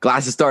online.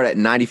 Glasses start at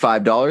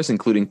 $95,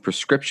 including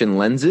prescription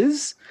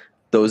lenses.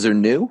 Those are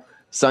new.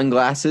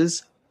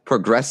 Sunglasses,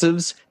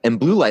 progressives, and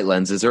blue light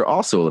lenses are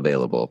also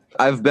available.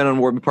 I've been on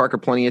Warby Parker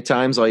plenty of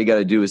times. All you got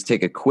to do is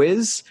take a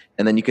quiz,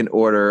 and then you can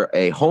order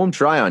a home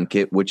try-on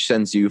kit, which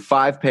sends you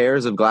 5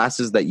 pairs of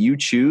glasses that you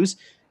choose,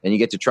 and you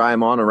get to try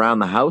them on around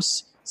the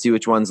house, see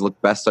which ones look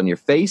best on your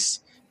face,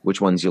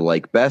 which ones you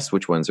like best,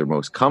 which ones are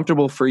most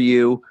comfortable for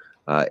you.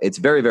 It's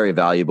very, very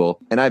valuable,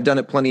 and I've done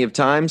it plenty of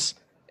times.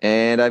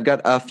 And I've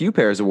got a few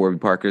pairs of Warby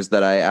Parkers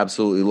that I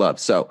absolutely love.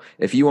 So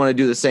if you want to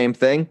do the same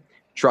thing,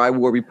 try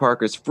Warby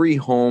Parker's free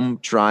home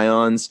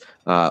try-ons.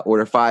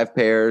 Order 5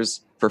 pairs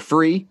for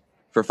free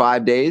for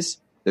 5 days.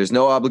 There's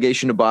no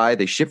obligation to buy.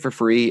 They ship for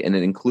free, and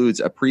it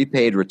includes a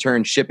prepaid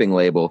return shipping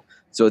label.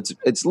 So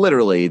it's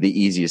literally the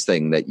easiest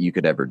thing that you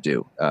could ever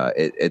do.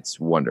 It's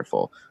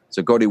wonderful.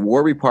 So go to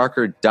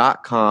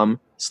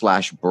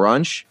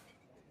warbyparker.com/brunch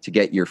to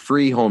get your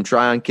free home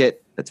try-on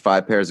kit. That's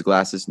 5 pairs of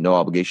glasses, no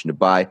obligation to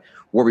buy.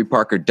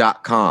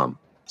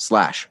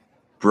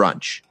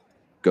 warbyparker.com/brunch.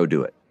 Go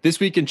do it. This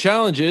week in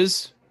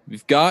challenges,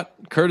 we've got,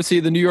 courtesy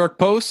of the New York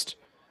Post,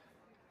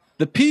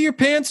 the Pee Your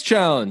Pants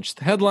Challenge.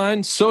 The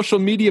headline, social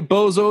media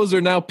bozos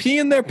are now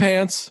peeing their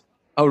pants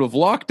out of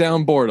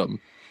lockdown boredom.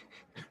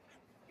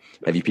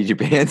 Have you peed your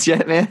pants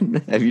yet,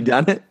 man? Have you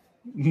done it?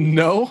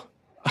 No.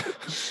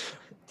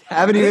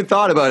 Haven't even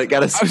thought about it,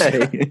 gotta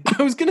say.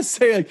 I was going to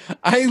say, like,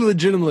 I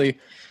legitimately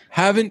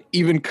haven't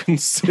even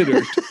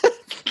considered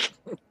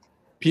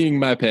peeing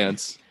my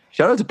pants.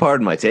 Shout out to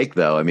Pardon My Take,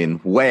 though. I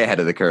mean, way ahead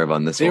of the curve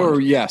on this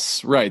one.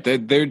 Yes, right.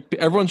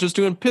 Everyone's just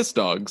doing piss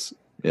dogs.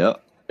 Yeah.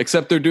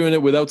 Except they're doing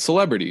it without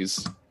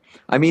celebrities.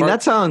 I mean,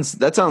 that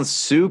sounds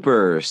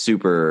super,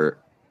 super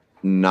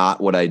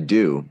not what I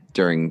do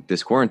during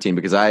this quarantine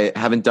because I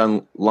haven't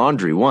done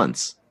laundry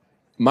once.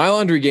 My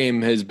laundry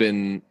game has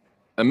been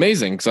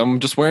amazing because I'm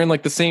just wearing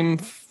like the same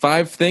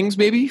 5 things,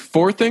 maybe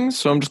 4 things.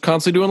 So I'm just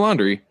constantly doing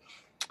laundry.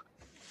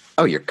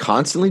 Oh, you're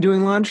constantly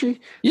doing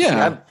laundry?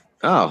 Yeah.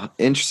 Oh,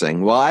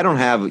 interesting. Well, I don't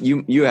have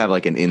you have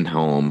like an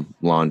in-home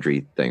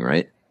laundry thing,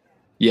 right?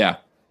 Yeah.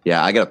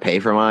 Yeah, I got to pay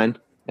for mine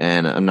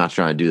and I'm not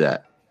trying to do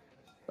that.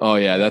 Oh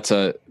yeah, that's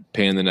a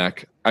pain in the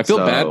neck. I feel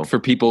bad for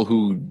people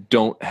who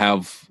don't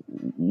have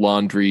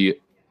laundry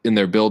in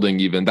their building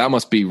even. That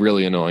must be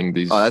really annoying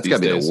these days. Oh, that's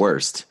got to be the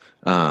worst.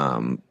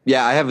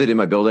 Yeah, I have it in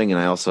my building and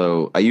I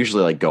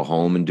usually like go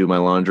home and do my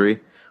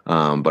laundry.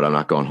 But I'm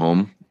not going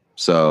home.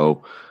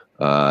 So,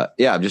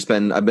 yeah,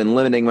 I've been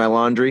limiting my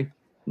laundry.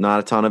 not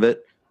a ton of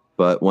it.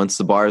 But once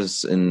the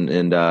bars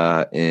and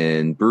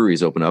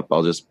breweries open up,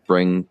 I'll just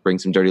bring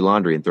some dirty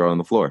laundry and throw it on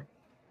the floor.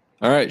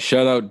 All right,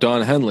 shout out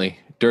Don Henley,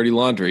 Dirty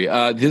Laundry.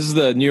 This is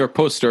the New York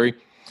Post story.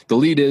 The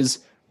lead is,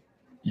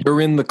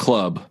 "You're in the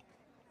club."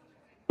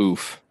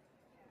 Oof.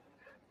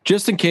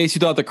 Just in case you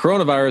thought the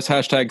coronavirus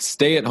hashtag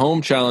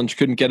stay-at-home challenge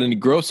couldn't get any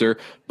grosser,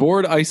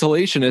 bored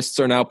isolationists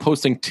are now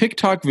posting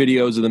TikTok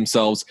videos of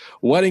themselves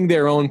wetting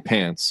their own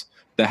pants.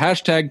 The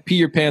hashtag Pee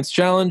Your Pants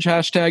Challenge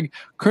hashtag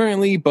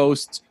currently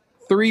boasts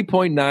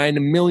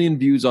 3.9 million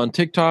views on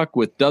TikTok,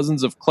 with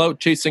dozens of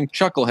clout-chasing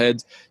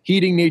chuckleheads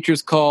heeding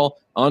nature's call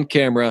on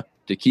camera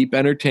to keep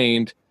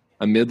entertained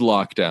amid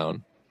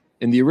lockdown.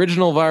 In the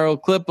original viral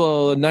clip,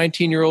 a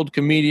 19-year-old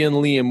comedian,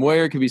 Liam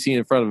Ware, can be seen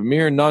in front of a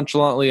mirror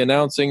nonchalantly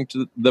announcing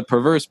to the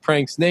perverse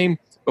prank's name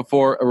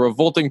before a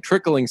revolting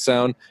trickling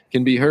sound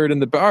can be heard in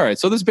the bar. All right,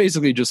 so this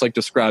basically just like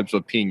describes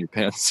what peeing your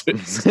pants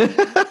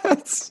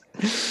is.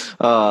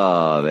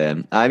 Oh,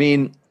 man. I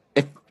mean,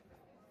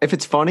 if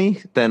it's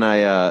funny, then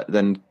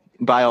then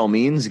by all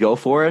means go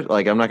for it.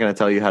 Like, I'm not going to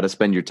tell you how to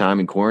spend your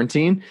time in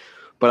quarantine,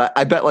 but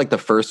I bet like the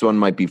first one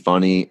might be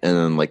funny, and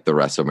then like the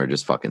rest of them are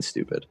just fucking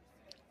stupid.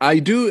 I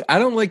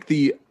don't like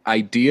the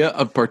idea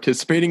of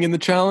participating in the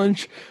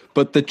challenge,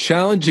 but the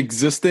challenge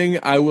existing,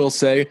 I will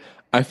say,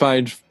 I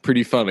find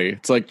pretty funny.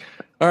 It's like,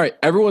 all right,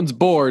 everyone's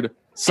bored.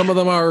 Some of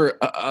them are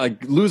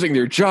losing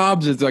their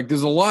jobs. It's like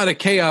there's a lot of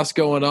chaos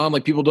going on.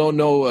 Like people don't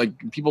know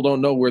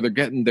where they're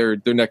getting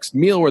their next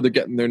meal, where they're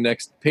getting their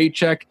next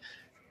paycheck.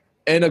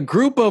 And a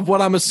group of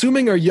what I'm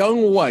assuming are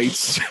young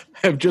whites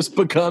have just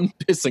begun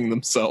pissing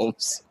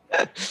themselves.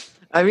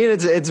 I mean,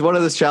 it's one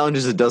of those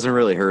challenges that doesn't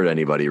really hurt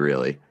anybody,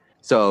 really.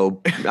 So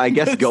I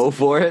guess go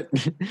for it.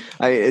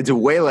 It's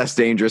way less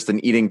dangerous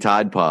than eating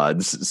Tide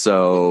Pods.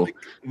 So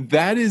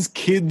that is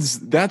kids.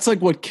 That's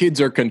like what kids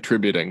are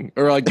contributing,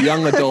 or like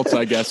young adults,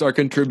 I guess, are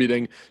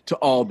contributing to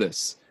all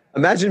this.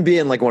 Imagine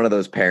being like one of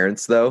those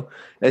parents, though.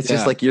 It's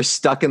just like you're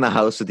stuck in the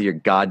house with your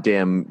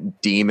goddamn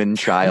demon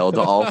child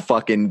all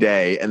fucking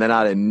day. And then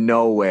out of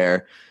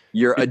nowhere,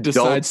 your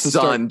adult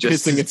son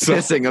just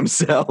pissing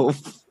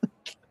himself.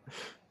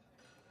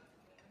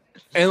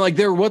 And like,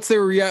 what's their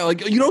reaction?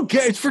 Like, you don't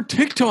get it's for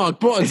TikTok,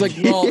 bro. It's like,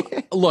 well,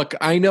 look,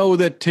 I know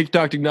that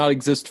TikTok did not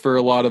exist for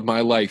a lot of my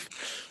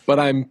life, but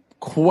I'm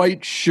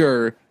quite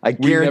sure. I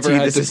guarantee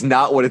this is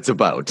not what it's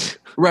about.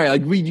 Right?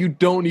 Like, you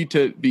don't need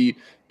to be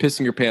pissing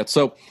your pants.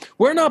 So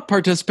we're not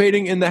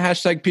participating in the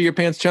hashtag Pee Your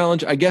Pants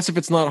challenge. I guess if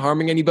it's not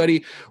harming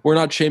anybody, we're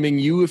not shaming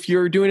you if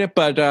you're doing it.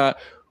 But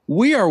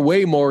we are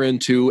way more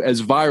into,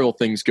 as viral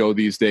things go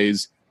these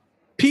days,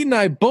 Pete and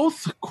I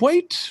both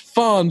quite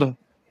fond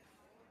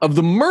of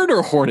the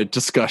murder hornet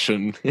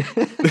discussion.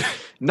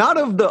 Not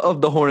of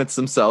the hornets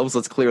themselves.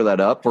 Let's clear that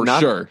up.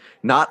 Sure.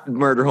 Not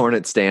murder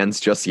hornet stands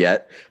just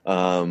yet.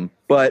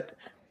 But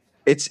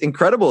it's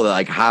incredible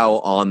like how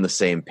on the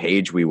same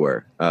page we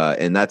were.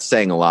 And that's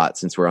saying a lot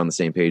since we're on the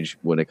same page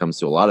when it comes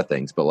to a lot of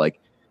things. But like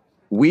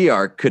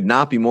could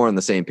not be more on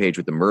the same page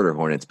with the murder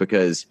hornets,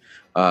 because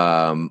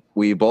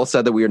we both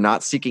said that we are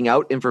not seeking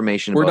out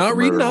information about the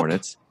murder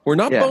hornets. We're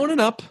not boning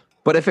up.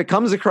 But if it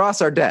comes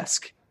across our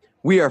desk,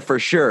 we are for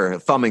sure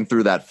thumbing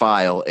through that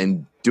file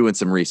and doing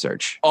some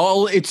research.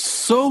 It's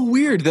so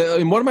weird.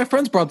 And one of my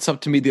friends brought this up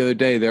to me the other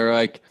day. They're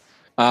like,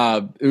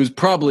 it was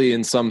probably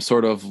in some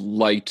sort of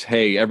light,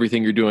 hey,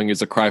 everything you're doing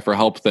is a cry for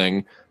help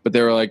thing. But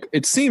they were like,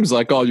 it seems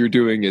like all you're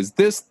doing is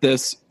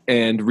this,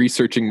 and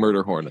researching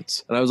murder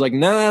hornets. And I was like,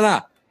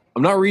 no.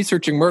 I'm not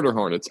researching murder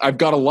hornets. I've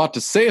got a lot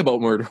to say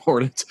about murder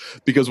hornets,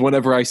 because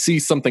whenever I see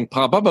something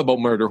pop up about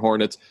murder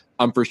hornets,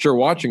 I'm for sure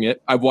watching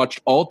it. I've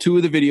watched all 2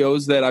 of the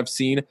videos that I've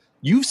seen.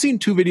 You've seen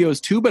 2 videos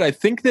too, but I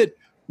think that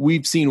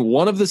we've seen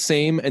one of the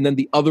same, and then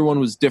the other one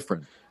was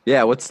different.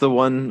 Yeah, what's the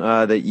one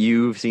that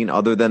you've seen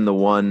other than the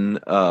one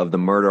of the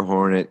murder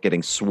hornet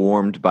getting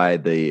swarmed by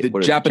the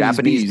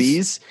Japanese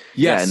bees? Yes.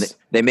 Yeah, and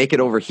they make it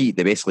overheat.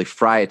 They basically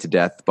fry it to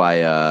death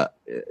by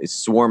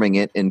swarming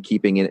it and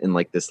keeping it in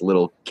like this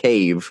little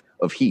cave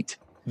of heat.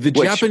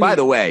 Which, by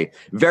the way,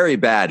 very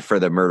bad for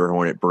the murder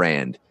hornet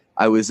brand.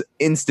 I was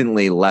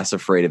instantly less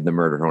afraid of the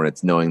murder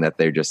hornets, knowing that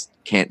they just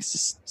can't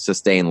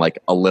sustain like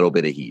a little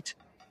bit of heat.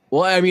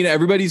 Well, I mean,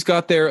 everybody's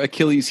got their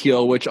Achilles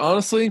heel, which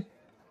honestly,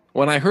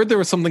 when I heard there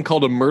was something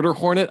called a murder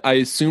hornet, I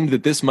assumed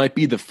that this might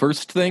be the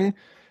first thing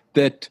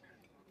that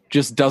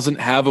just doesn't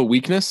have a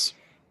weakness.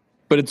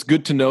 But it's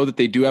good to know that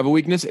they do have a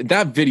weakness.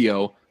 That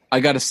video, I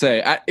got to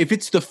say, if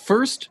it's the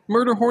first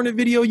murder hornet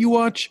video you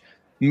watch,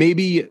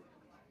 maybe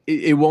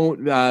it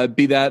won't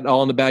be that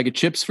all in a bag of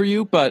chips for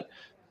you, but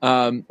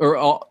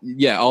all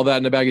that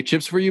in a bag of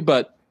chips for you,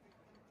 but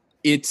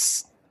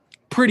it's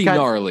pretty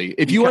gnarly.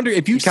 If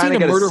you've seen a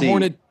murder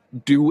hornet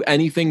do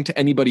anything to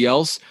anybody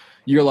else,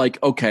 you're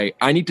like, okay,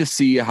 I need to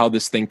see how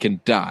this thing can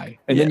die.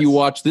 And then you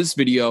watch this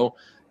video,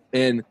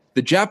 and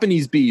the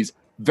Japanese bees,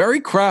 very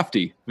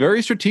crafty,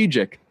 very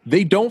strategic.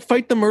 They don't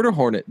fight the murder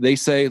hornet. They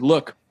say,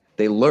 look,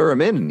 they lure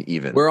them in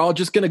even. We're all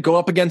just going to go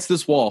up against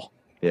this wall.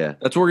 Yeah.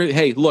 That's what we're going to,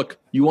 hey, look,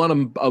 you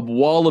want a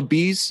wall of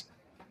bees?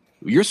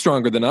 You're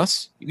stronger than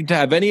us. You can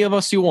have any of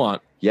us you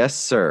want. Yes,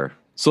 sir.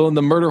 So then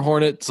the murder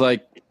hornet's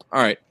like, all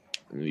right,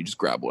 let me just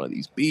grab one of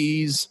these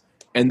bees.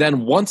 And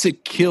then once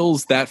it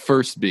kills that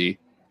first bee,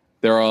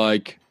 they're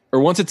like,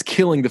 or once it's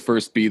killing the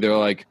first bee, they're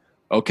like,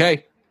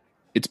 okay,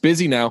 it's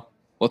busy now.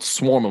 Let's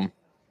swarm them.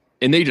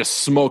 And they just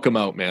smoke them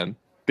out, man.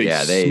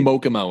 They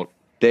smoke them out.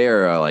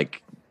 They're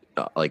like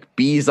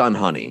bees on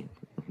honey.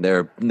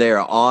 They're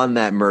on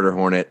that murder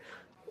hornet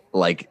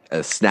like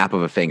a snap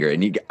of a finger.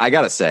 And I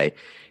gotta say,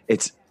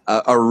 it's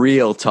a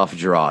real tough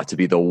draw to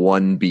be the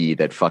one bee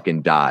that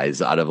fucking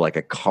dies out of like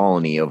a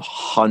colony of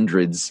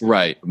hundreds,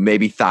 right?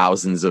 Maybe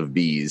thousands of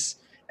bees,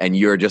 and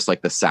you're just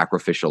like the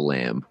sacrificial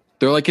lamb.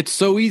 They're like, it's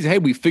so easy. Hey,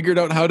 we figured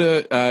out how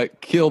to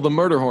kill the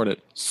murder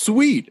hornet.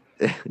 Sweet.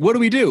 What do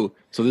we do?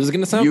 So this is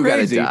going to sound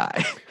crazy. You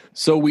gotta die.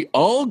 So we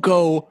all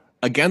go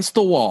against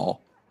the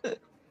wall,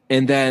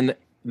 and then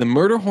the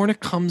murder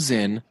hornet comes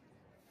in,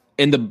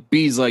 and the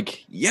bee's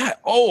like, yeah,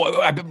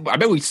 I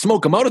bet we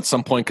smoke them out at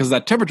some point because of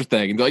that temperature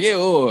thing. And they're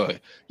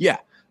like, yeah.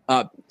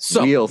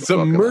 So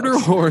the murder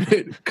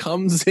hornet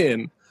comes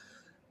in,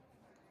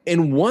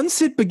 and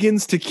once it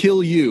begins to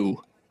kill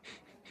you,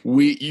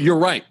 you're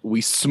right.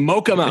 We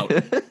smoke them out.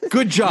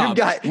 Good job.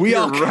 You're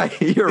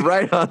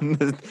right on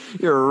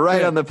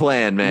the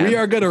plan, man. We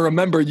are going to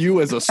remember you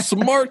as a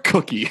smart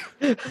cookie.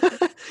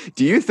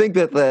 Do you think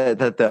that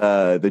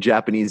the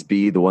Japanese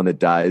bee, the one that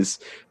dies,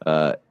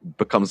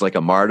 becomes like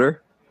a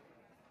martyr?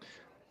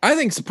 I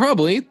think so,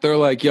 probably. They're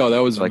like, yo, that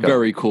was like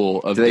very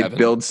cool of Devin.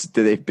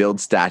 Do they build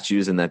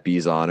statues in that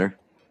bee's honor?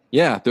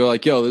 Yeah, they're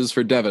like, yo, this is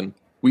for Devin.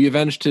 We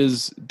avenged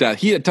his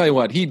death. Tell you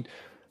what,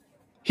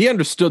 he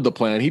understood the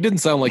plan. He didn't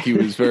sound like he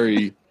was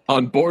very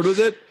on board with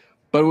it,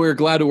 but we were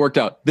glad it worked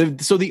out.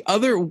 So the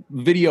other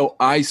video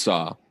I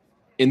saw,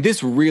 and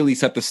this really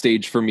set the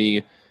stage for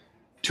me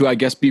to, I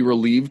guess, be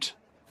relieved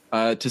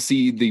to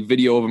see the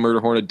video of a murder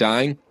hornet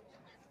dying,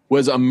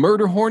 was a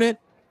murder hornet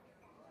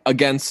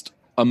against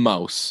a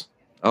mouse.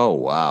 Oh,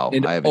 wow.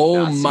 And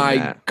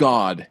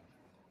God.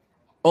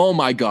 Oh,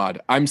 my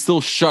God. I'm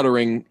still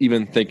shuddering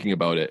even thinking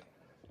about it.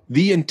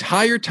 The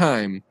entire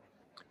time,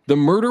 the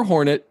murder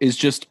hornet is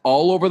just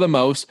all over the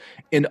mouse,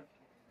 and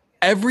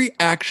every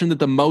action that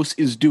the mouse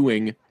is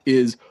doing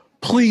is,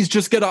 please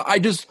just get off.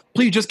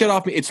 Please just get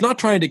off me. It's not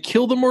trying to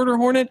kill the murder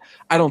hornet.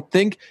 I don't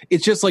think.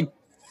 It's just like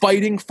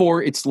fighting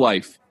for its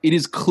life. It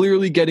is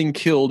clearly getting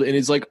killed, and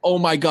it's like, oh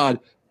my God,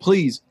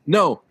 please,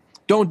 no,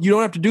 you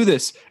don't have to do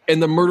this.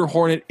 And the murder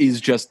hornet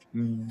is just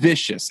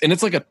vicious. And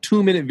it's like a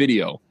 2-minute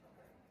video.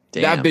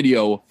 Damn. That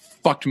video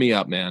fucked me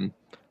up, man.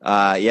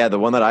 Yeah, the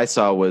one that I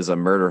saw was a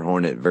murder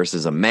hornet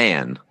versus a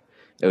man.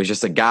 It was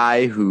just a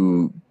guy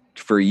who,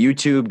 for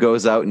YouTube,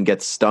 goes out and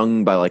gets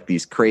stung by like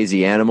these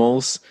crazy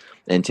animals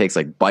and takes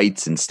like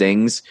bites and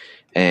stings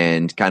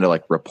and kind of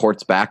like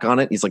reports back on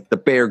it. He's like the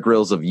Bear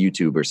Grylls of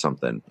YouTube or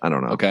something. I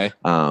don't know. Okay.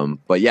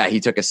 But yeah, he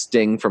took a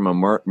sting from a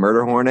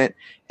murder hornet,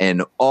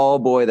 and oh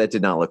boy, that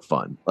did not look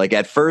fun. Like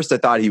at first I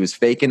thought he was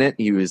faking it.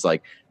 He was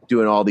like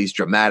doing all these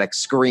dramatic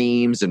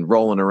screams and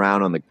rolling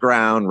around on the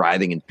ground,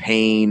 writhing in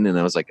pain. And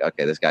I was like,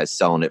 okay, this guy's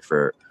selling it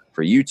for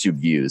YouTube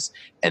views.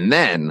 And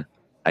then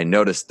I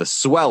noticed the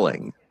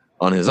swelling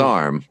on his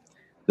arm.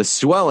 The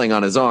swelling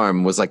on his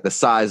arm was like the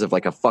size of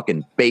like a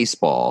fucking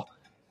baseball.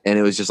 And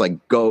it was just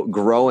like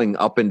growing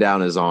up and down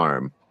his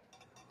arm.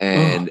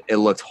 And it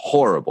looked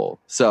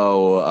horrible.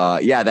 So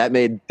yeah,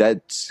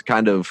 that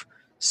kind of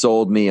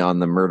sold me on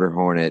the murder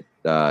hornet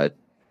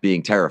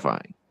being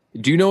terrifying.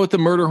 Do you know what the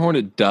murder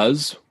hornet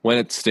does when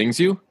it stings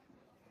you?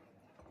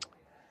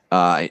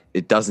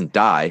 It doesn't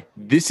die.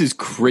 This is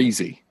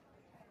crazy.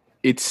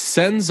 It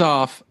sends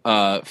off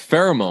a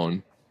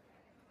pheromone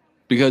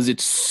because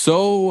it's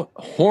so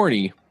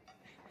horny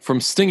from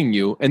stinging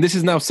you. And this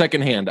is now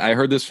secondhand. I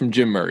heard this from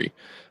Jim Murray.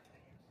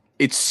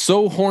 It's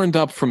so horned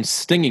up from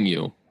stinging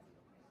you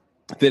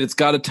that it's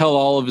got to tell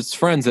all of its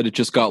friends that it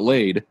just got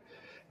laid.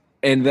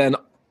 And then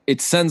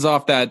it sends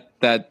off that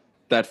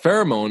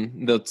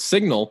pheromone, the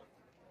signal,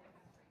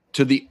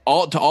 to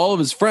all of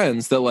his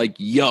friends that like,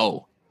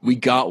 yo, we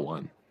got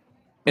one.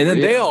 And then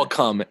they all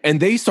come and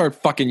they start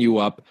fucking you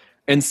up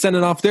and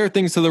sending off their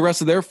things to the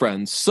rest of their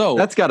friends. So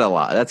that's got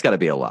to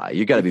be a lie.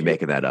 You got to be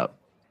making that up.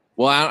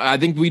 Well, I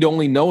think we'd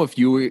only know if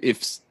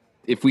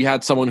we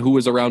had someone who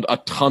was around a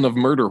ton of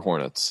murder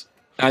hornets.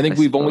 I think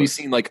we've only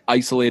seen like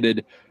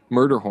isolated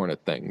murder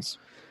hornet things.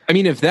 I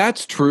mean, if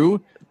that's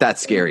true,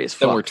 that's scary as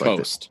fuck. Then we're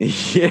toast.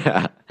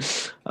 Yeah.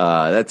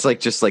 That's like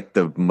just like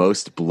the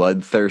most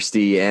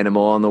bloodthirsty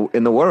animal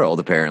in the world,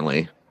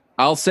 apparently.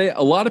 I'll say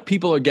a lot of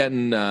people are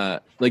getting I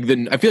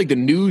feel like the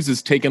news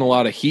is taking a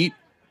lot of heat.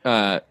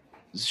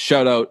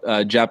 Shout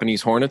out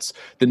Japanese hornets.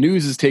 The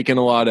news is taking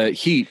a lot of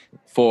heat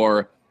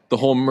for the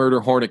whole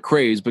murder hornet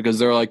craze because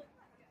they're like,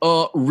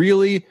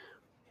 really?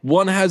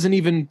 One hasn't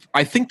even.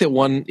 I think that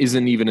one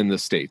isn't even in the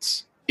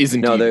States.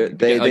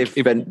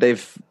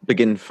 They've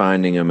begun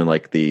finding them in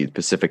like the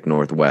Pacific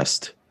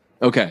Northwest.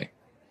 Okay,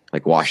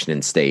 like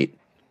Washington State.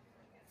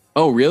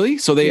 Oh, really?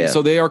 So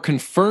they are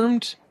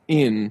confirmed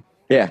in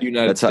the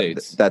United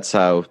States. That's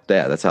how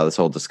this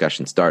whole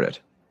discussion started.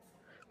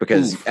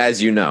 Because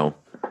as you know,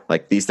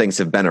 like these things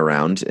have been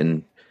around,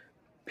 and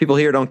People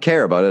here don't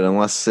care about it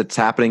unless it's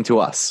happening to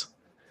us.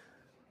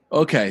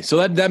 Okay,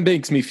 so that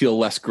makes me feel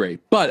less great.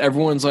 But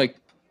everyone's like,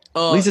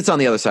 At least it's on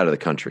the other side of the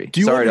country.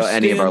 Sorry to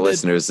any of our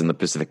listeners in the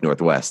Pacific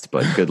Northwest,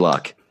 but good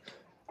luck.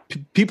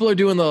 People are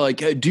doing the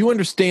like, hey, do you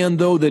understand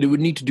though that it would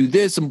need to do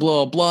this and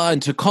blah blah,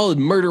 and to call it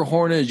Murder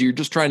Hornet is you're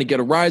just trying to get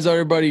a rise out of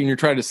everybody and you're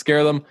trying to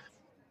scare them.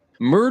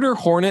 Murder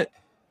Hornet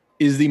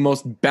is the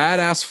most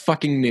badass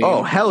fucking name.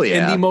 Oh hell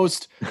yeah! And the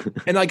most,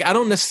 and like I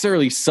don't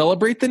necessarily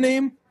celebrate the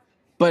name,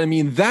 but I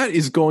mean that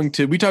is going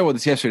to. We talked about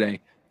this yesterday.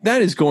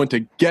 That is going to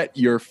get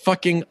your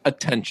fucking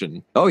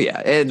attention. Oh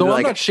yeah, and so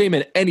I'm not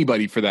shaming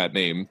anybody for that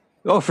name.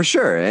 Oh, for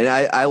sure. And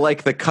I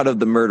like the cut of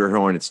the Murder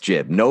Hornets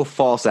jib. No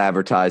false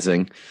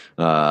advertising.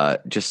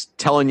 Just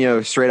telling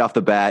you straight off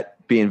the bat,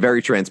 being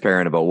very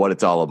transparent about what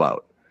it's all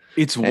about.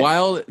 It's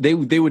wild. They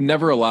would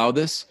never allow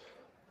this,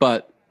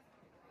 but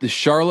the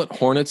Charlotte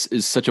Hornets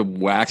is such a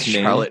whack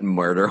name. Charlotte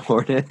Murder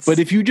Hornets. But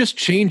if you just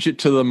change it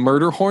to the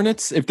Murder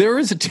Hornets, if there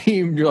is a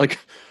team, you're like,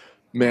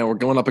 man, we're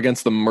going up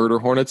against the Murder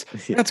Hornets.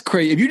 That's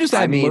crazy. If you just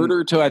add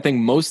murder to, I think,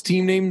 most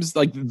team names,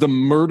 like the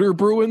Murder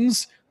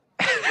Bruins.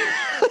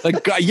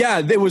 Like, yeah,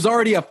 it was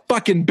already a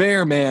fucking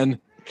bear,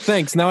 man.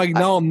 Thanks. Now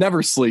I'll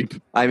never sleep.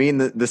 I mean,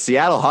 the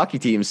Seattle hockey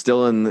team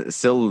still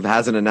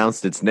hasn't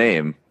announced its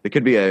name. It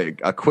could be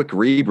a quick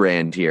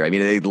rebrand here. I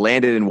mean, they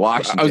landed in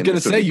Washington. I was going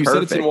to say, you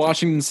said it's in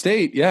Washington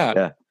State.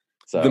 Yeah.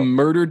 So, the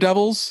Murder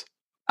Devils.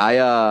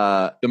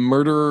 The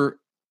Murder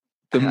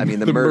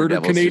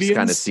Devils Canadians just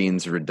kind of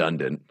seems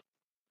redundant.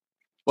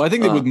 Well, I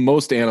think that with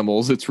most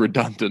animals, it's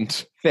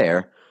redundant.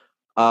 Fair.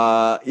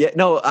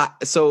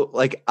 So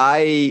like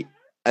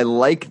I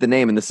like the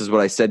name, and this is what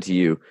I said to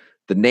you.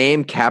 The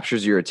name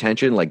captures your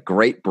attention, like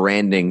great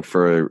branding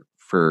for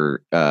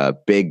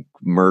big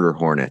Murder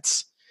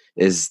Hornets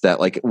is that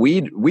like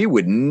we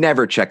would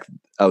never check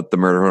out the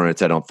Murder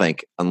Hornets, I don't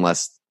think,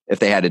 unless if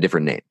they had a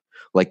different name.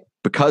 Like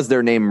because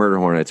their name Murder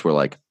Hornets, we're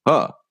like,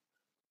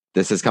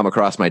 this has come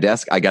across my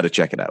desk. I got to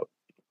check it out.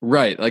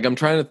 Right. Like I'm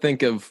trying to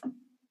think of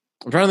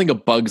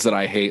bugs that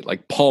I hate,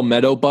 like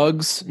palmetto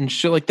bugs and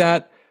shit like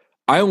that.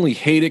 I only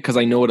hate it because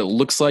I know what it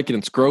looks like and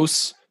it's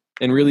gross.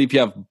 And really, if you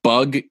have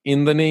bug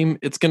in the name,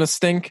 it's going to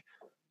stink.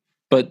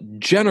 But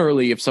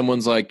generally, if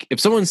someone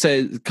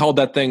says, called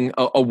that thing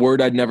a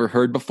word I'd never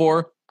heard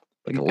before,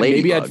 like a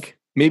ladybug,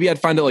 maybe I'd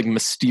find it like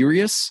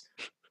mysterious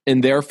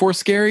and therefore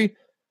scary.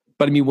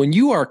 But I mean, when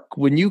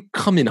you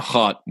come in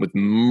hot with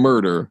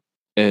murder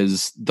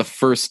as the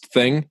first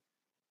thing,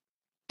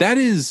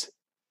 that's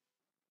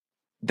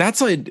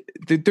like,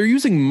 they're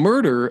using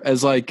murder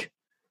as like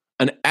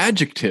an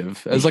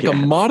adjective, as like a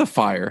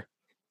modifier.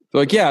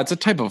 They're like, yeah, it's a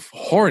type of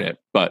hornet,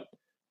 but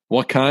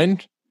what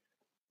kind?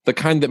 The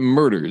kind that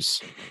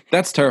murders.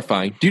 That's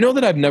terrifying. Do you know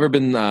that I've never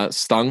been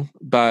stung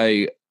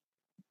by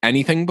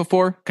anything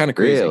before? Kind of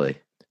crazy. Really?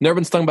 Never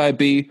been stung by a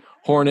bee,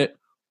 hornet,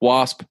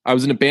 wasp. I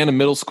was in a band in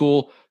middle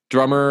school.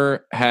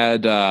 Drummer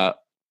had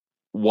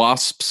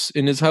wasps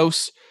in his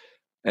house.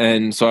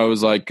 And so I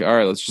was like, all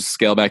right, let's just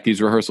scale back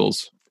these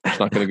rehearsals. It's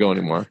not going to go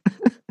anymore.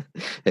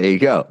 There you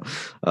go.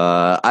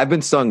 I've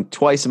been stung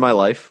twice in my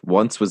life.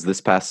 Once was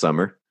this past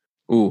summer.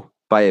 Ooh.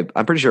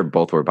 I'm pretty sure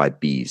both were by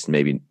bees,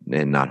 maybe,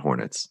 and not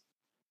hornets.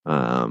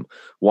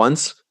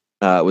 Once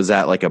was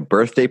at like a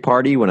birthday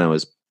party when I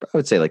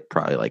would say like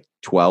probably like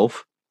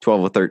 12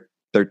 or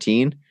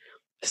 13,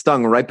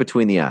 stung right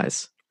between the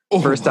eyes.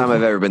 Oh. First time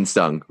I've ever been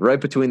stung right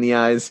between the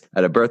eyes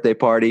at a birthday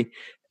party.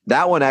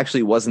 That one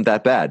actually wasn't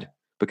that bad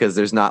because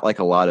there's not like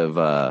a lot of,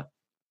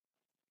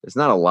 there's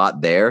not a lot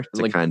there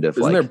to like, kind of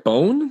isn't there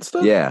bone and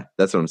stuff? Yeah,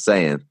 that's what I'm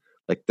saying.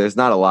 Like there's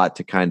not a lot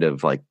to kind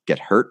of like get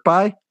hurt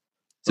by.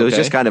 So it's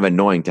just kind of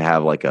annoying to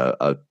have like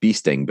a bee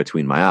sting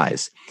between my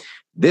eyes.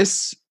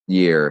 This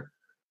year,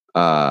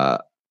 I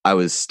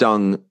was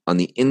stung on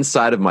the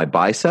inside of my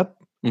bicep,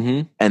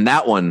 and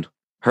that one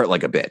hurt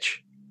like a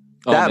bitch.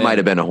 That might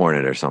have been a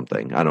hornet or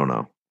something. I don't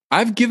know.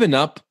 I've given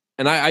up,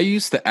 and I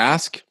used to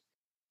ask,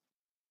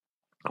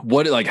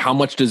 how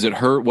much does it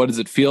hurt? What does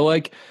it feel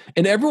like?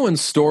 And everyone's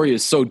story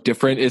is so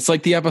different. It's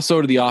like the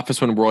episode of The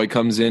Office when Roy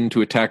comes in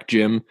to attack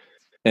Jim.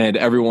 And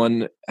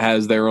everyone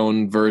has their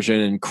own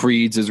version, and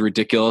Creed's is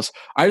ridiculous.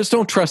 I just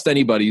don't trust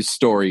anybody's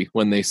story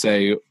when they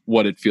say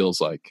what it feels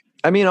like.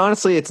 I mean,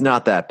 honestly, it's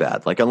not that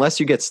bad. Like, unless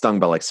you get stung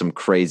by like some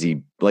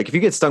crazy, like if you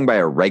get stung by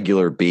a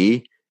regular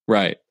bee,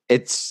 right?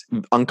 It's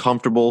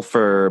uncomfortable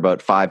for about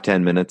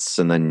 5-10 minutes,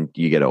 and then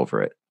you get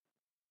over it.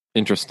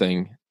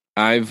 Interesting.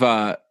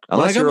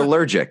 Unless you're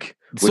allergic.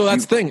 So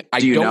that's the thing. I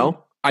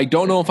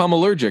don't know if I'm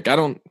allergic.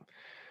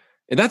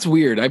 That's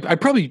weird.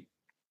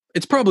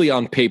 It's probably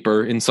on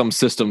paper in some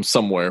system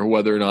somewhere,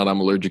 whether or not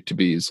I'm allergic to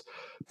bees.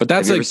 But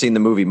that's Have you ever seen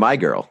the movie My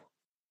Girl?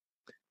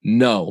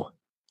 No.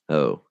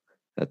 Oh,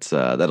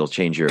 that'll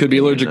change your. Could be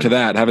allergic to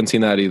that. Haven't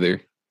seen that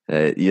either.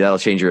 That'll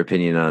change your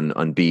opinion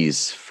on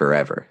bees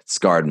forever. It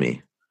scarred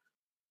me.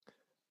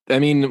 I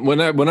mean,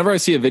 whenever I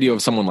see a video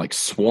of someone like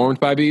swarmed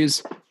by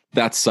bees,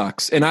 that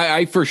sucks. And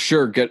I for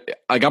sure get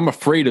like I'm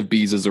afraid of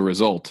bees as a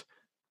result.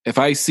 If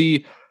I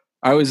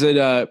was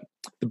at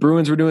the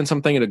Bruins were doing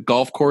something at a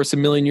golf course a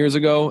million years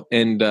ago,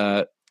 and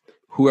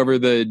whoever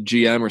the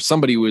GM or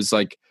somebody was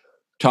like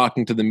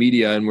talking to the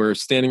media, and we're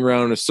standing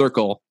around in a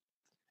circle,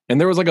 and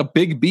there was like a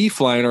big bee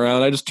flying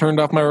around. I just turned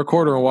off my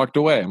recorder and walked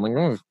away. I'm like,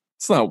 oh,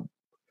 it's not.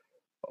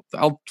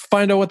 I'll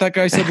find out what that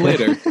guy said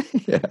later.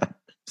 Yeah.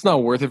 It's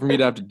not worth it for me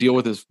to have to deal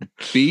with this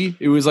bee.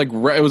 It was like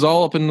it was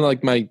all up in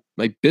like my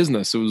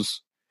business. It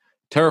was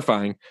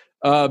terrifying.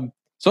 So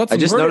I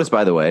just noticed,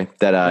 by the way,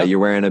 that you're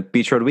wearing a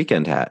Beach Road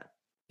Weekend hat.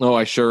 Oh,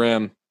 I sure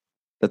am.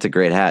 That's a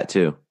great hat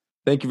too.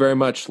 Thank you very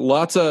much.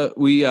 Lots of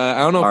we. I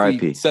don't know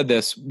if we said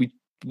this.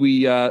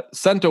 We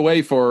sent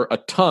away for a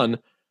ton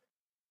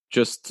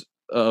just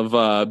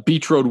of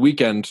Beach Road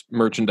Weekend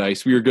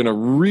merchandise. We are going to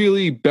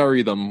really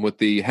bury them with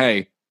the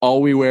hey,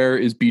 all we wear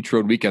is Beach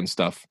Road Weekend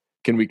stuff.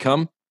 Can we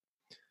come?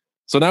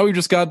 So now we've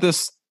just got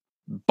this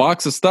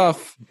box of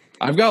stuff.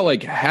 I've got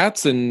like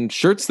hats and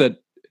shirts that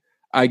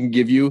I can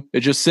give you.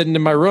 It's just sitting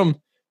in my room.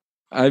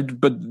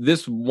 But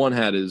this one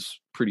hat is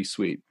pretty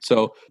sweet.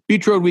 So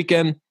Beach Road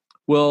Weekend.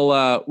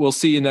 We'll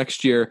see you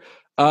next year.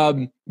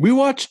 We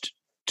watched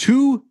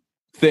 2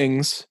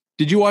 things.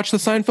 Did you watch the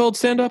Seinfeld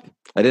stand-up?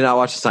 I did not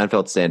watch the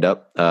Seinfeld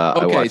stand-up. Okay.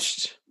 I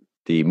watched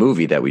the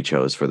movie that we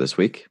chose for this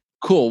week.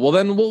 Cool. Well,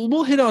 then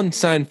we'll hit on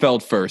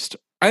Seinfeld first.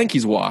 I think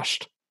he's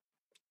washed.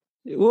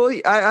 Well,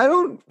 I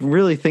don't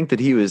really think that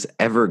he was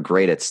ever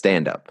great at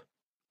stand-up.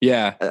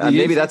 Yeah.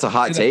 Maybe that's a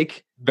hot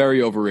take.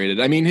 Very overrated.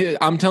 I mean,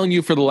 I'm telling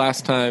you, For the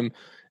Last Time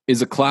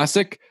is a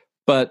classic,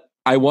 but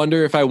I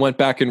wonder if I went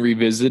back and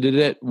revisited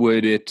it,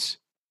 would it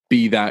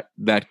be that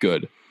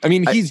good? I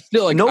mean, he's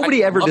still like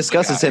nobody ever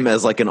discusses him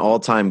as like an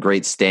all-time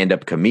great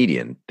stand-up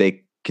comedian.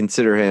 They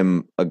consider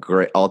him a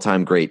great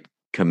all-time great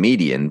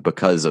comedian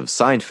because of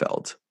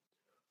Seinfeld.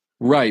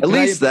 Right. At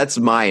least that's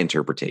my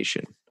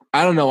interpretation.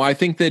 I don't know. I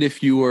think that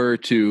if you were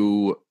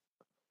to,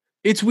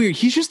 it's weird.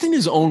 He's just in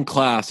his own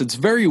class. It's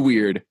very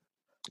weird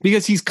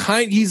because he's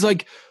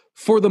like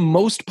for the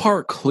most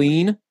part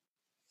clean,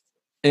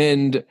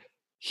 and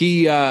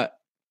he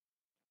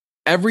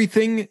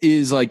everything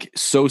is like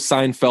so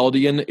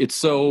Seinfeldian. It's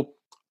so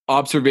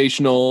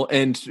observational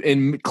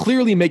and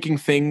clearly making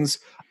things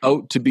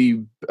out to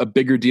be a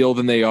bigger deal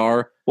than they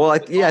are. Well, I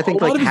think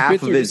like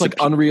half of his like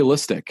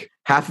unrealistic.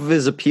 Half of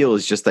his appeal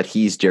is just that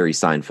he's Jerry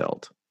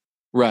Seinfeld.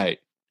 Right.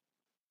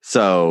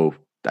 So,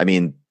 I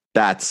mean,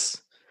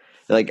 that's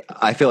like,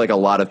 I feel like a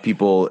lot of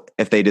people,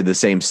 if they did the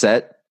same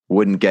set,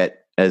 wouldn't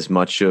get as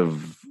much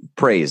of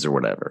praise or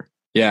whatever.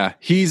 Yeah,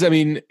 he's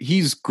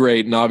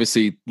great, and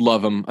obviously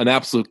love him. An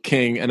absolute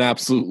king, an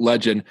absolute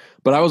legend.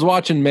 But I was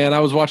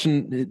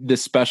watching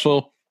this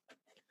special,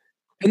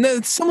 and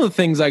then some of the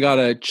things I got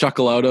to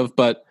chuckle out of,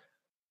 but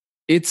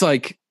it's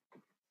like,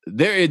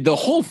 the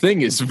whole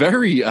thing is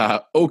very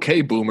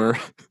okay boomer.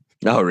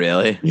 Oh,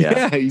 really?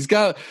 Yeah. He's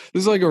got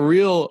there's like a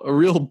real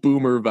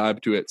boomer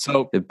vibe to it.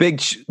 So a big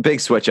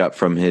switch up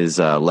from his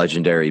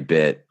legendary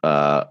bit.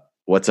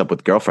 What's up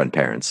with girlfriend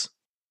parents?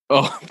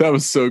 Oh, that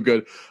was so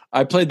good.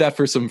 I played that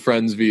for some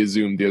friends via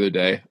Zoom the other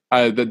day.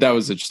 That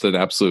was just an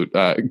absolute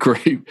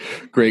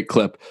great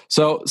clip.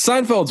 So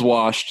Seinfeld's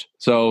washed.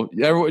 So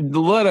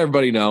let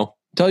everybody know.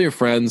 Tell your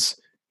friends.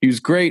 He was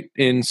great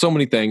in so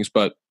many things,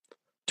 but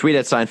tweet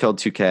at Seinfeld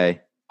 2K.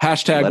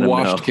 Hashtag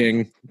washed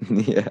king.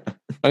 Yeah.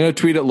 I'm going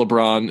to tweet at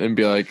LeBron and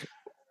be like,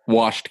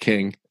 washed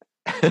king.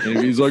 And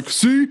he's like,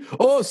 see,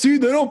 they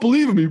don't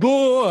believe in me.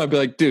 Blah. I'd be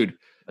like, dude.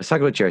 Let's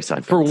talk about Jerry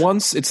Seinfeld. For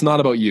once, it's not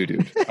about you,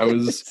 dude.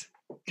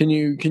 Can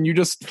you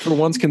just for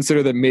once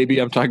consider that maybe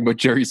I'm talking about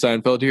Jerry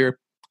Seinfeld here?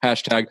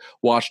 Hashtag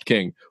washed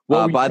king.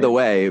 By the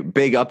way,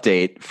 big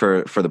update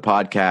for the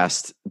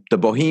podcast. The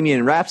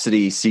Bohemian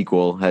Rhapsody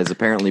sequel has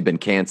apparently been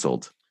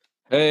canceled.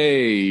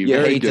 Hey, you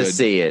hate to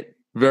see it.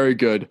 Very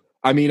good.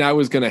 I mean, I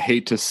was going to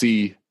hate to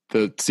see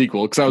the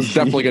sequel because I was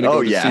definitely going to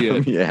go to see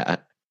it. Yeah.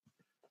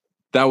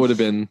 That would have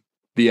been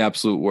the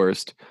absolute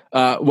worst.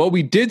 What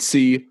we did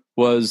see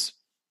was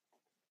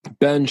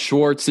Ben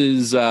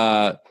Schwartz's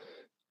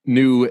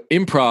new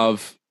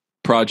improv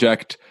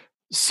project,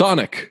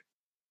 Sonic.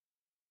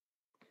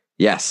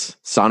 Yes,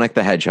 Sonic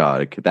the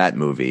Hedgehog, that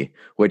movie,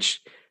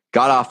 which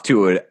got off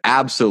to an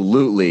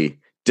absolutely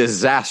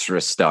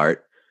disastrous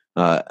start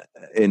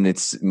in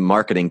its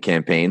marketing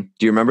campaign.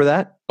 Do you remember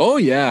that? Oh,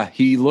 yeah.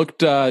 He looked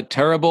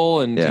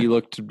terrible, and it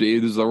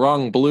was the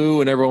wrong blue,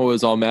 and everyone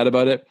was all mad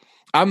about it.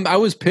 I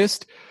was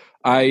pissed.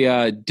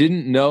 I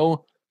didn't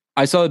know.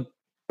 I saw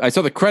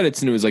the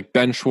credits, and it was like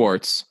Ben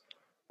Schwartz,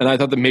 and I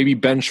thought that maybe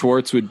Ben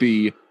Schwartz would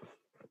be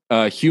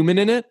human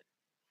in it.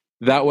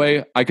 That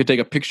way, I could take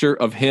a picture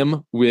of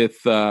him with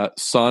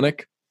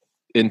Sonic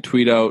and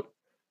tweet out,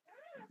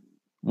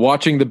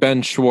 watching the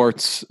Ben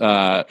Schwartz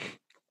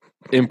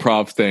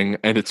improv thing,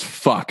 and it's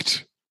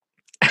fucked.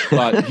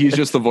 But he's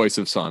just the voice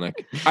of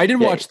Sonic. I did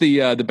watch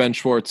the Ben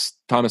Schwartz,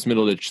 Thomas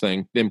Middleditch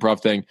thing, the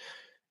improv thing,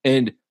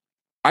 and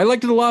I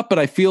liked it a lot, but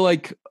I feel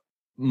like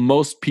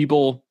most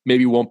people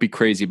maybe won't be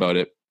crazy about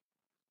it.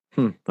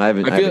 I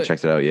haven't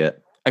checked it out yet.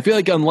 I feel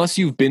like unless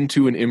you've been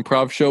to an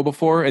improv show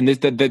before, and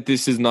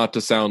this is not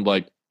to sound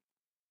like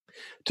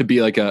to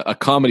be like a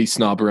comedy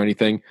snob or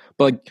anything,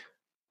 but like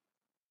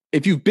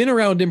if you've been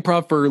around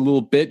improv for a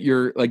little bit,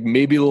 you're like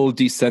maybe a little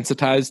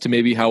desensitized to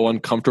maybe how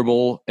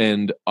uncomfortable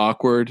and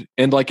awkward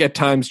and like at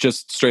times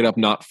just straight up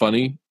not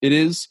funny it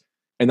is.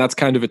 And that's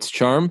kind of its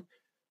charm.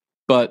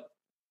 But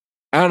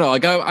I don't know.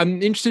 Like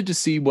I'm interested to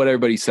see what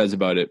everybody says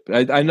about it.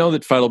 I know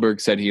that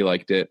Feidelberg said he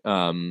liked it.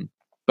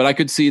 But I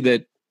could see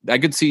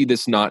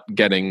this not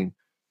getting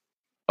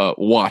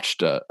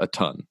watched a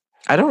ton.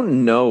 I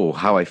don't know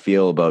how I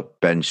feel about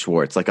Ben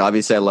Schwartz. Like,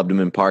 obviously I loved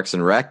him in Parks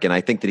and Rec, and I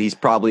think that he's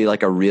probably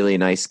like a really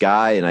nice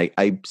guy, and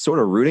I'm sort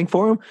of rooting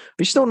for him.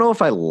 I just don't know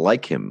if I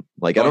like him.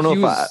 Like, I don't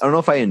know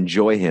if I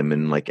enjoy him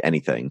in like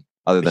anything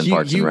other than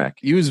Parks and Rec.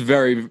 He was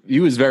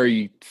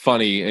very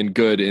funny and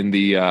good in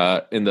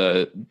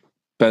the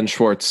Ben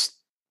Schwartz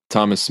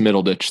Thomas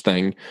Middleditch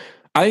thing.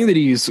 I think that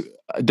he's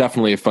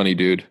definitely a funny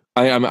dude.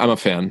 I'm a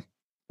fan.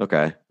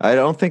 Okay. I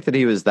don't think that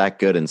he was that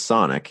good in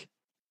Sonic.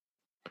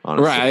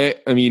 Honestly. Right.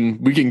 I mean,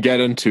 we can get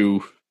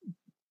into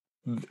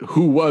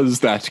who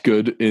was that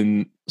good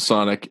in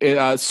Sonic.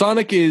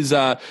 Sonic is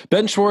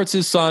Ben Schwartz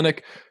is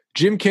Sonic.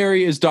 Jim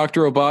Carrey is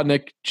Dr.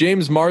 Robotnik.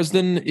 James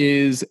Marsden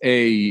is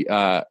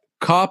a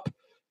cop,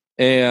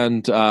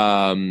 and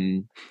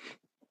and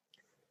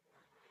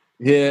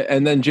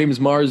then James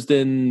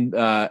Marsden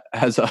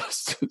has a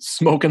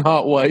smoking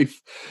hot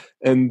wife,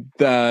 and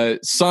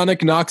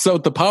Sonic knocks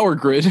out the power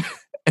grid,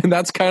 and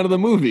that's kind of the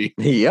movie.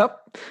 Yep,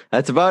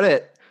 that's about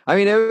it. I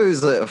mean, it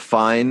was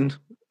fine.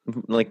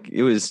 Like,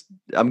 it was,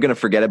 I'm going to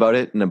forget about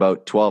it in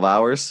about 12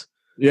 hours.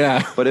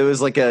 Yeah. But it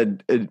was like it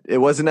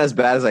wasn't as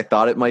bad as I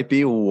thought it might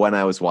be when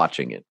I was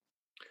watching it.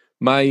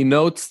 My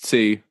notes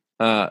see,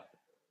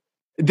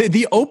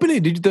 the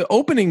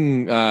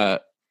opening, I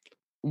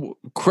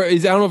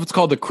don't know if it's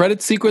called the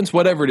credit sequence,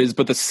 whatever it is,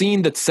 but the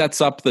scene that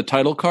sets up the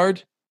title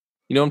card,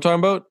 you know what I'm talking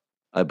about?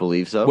 I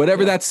believe so.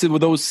 Whatever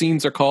what those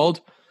scenes are called.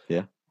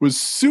 Yeah. Was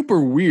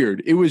super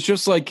weird. It was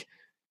just like,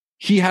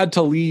 he had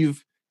to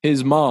leave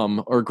his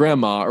mom or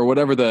grandma or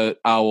whatever the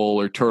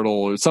owl or turtle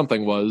or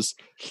something was.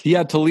 He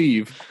had to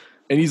leave.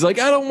 And he's like,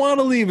 I don't want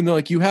to leave. And they're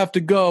like, you have to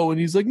go. And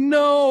he's like,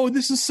 no,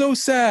 this is so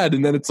sad.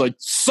 And then it's like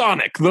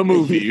Sonic, the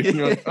movie. And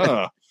you're like,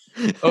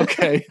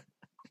 okay.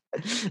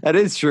 That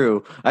is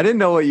true. I didn't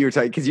know what you were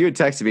talking, because you had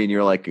texted me and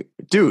you're like,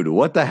 dude,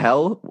 what the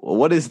hell?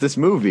 What is this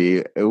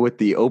movie with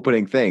the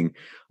opening thing?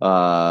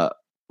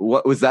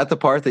 What was that, the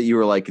part that you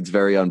were like, it's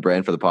very on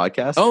brand for the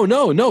podcast? Oh,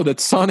 no, that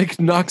Sonic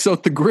knocks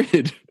out the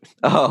grid.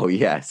 Oh,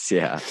 yes,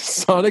 yeah.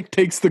 Sonic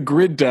takes the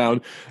grid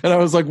down, and I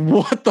was like,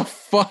 what the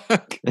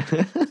fuck?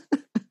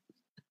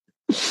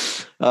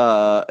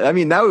 I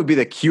mean, that would be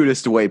the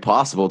cutest way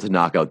possible to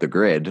knock out the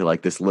grid.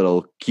 Like, this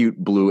little cute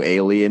blue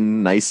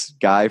alien, nice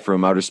guy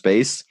from outer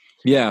space.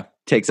 Yeah.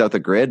 Takes out the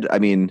grid. I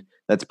mean,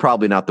 that's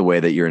probably not the way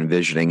that you're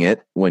envisioning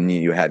it when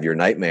you have your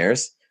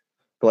nightmares.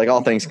 But like,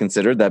 all things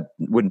considered, that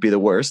wouldn't be the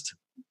worst.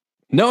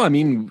 No, I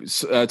mean,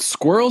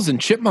 squirrels and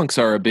chipmunks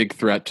are a big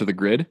threat to the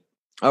grid.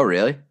 Oh,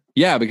 really?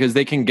 Yeah, because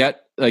they can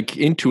get like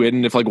into it,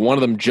 and if like one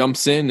of them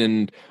jumps in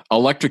and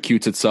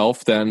electrocutes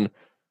itself, then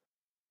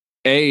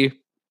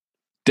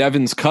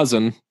Devin's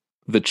cousin,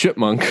 the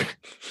chipmunk,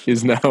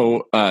 is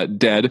now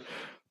dead.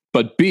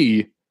 But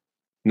B,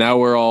 now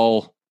we're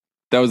all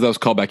that was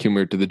callback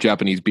humor to the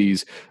Japanese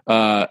bees.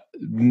 Now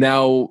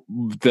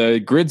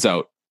the grid's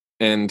out.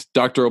 And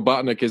Dr.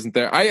 Robotnik isn't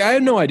there. I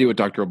had no idea what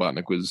Dr.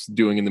 Robotnik was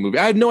doing in the movie.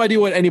 I had no idea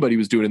what anybody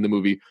was doing in the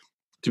movie,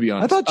 to be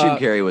honest. I thought Jim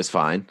Carrey was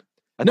fine.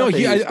 I thought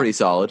he was pretty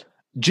solid.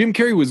 Jim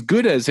Carrey was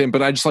good as him,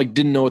 but I just like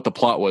didn't know what the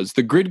plot was.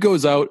 The grid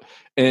goes out,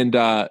 and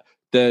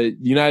the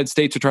United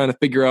States are trying to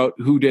figure out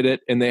who did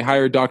it, and they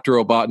hire Dr.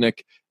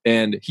 Robotnik,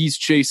 and he's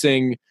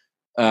chasing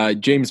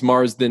James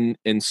Marsden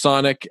and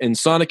Sonic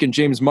and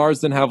James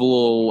Marsden have a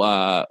little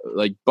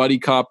like buddy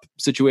cop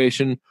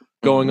situation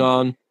going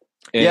on.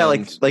 And yeah,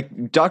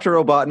 like Dr.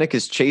 Robotnik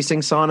is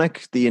chasing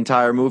Sonic the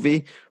entire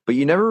movie, but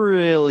you never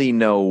really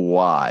know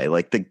why.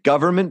 Like, the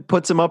government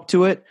puts him up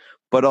to it,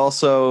 but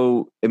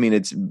also, I mean,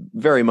 it's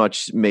very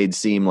much made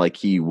seem like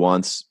he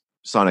wants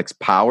Sonic's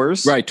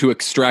powers. Right, to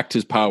extract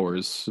his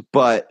powers.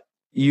 But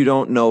you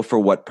don't know for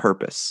what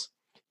purpose.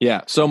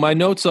 Yeah, so my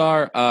notes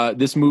are,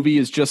 this movie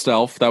is just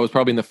Elf. That was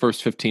probably in the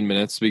first 15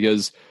 minutes,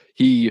 because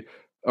he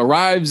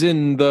arrives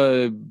in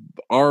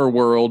our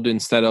world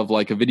instead of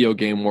like a video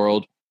game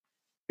world.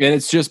 And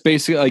it's just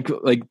basically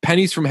like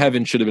Pennies from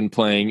Heaven should have been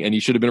playing, and he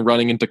should have been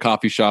running into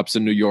coffee shops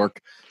in New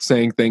York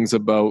saying things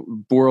about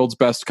world's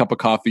best cup of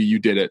coffee, you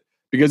did it.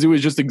 Because it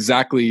was just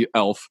exactly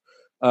Elf.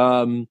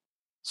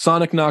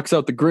 Sonic knocks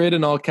out the grid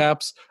in all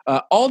caps.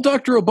 All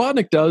Dr.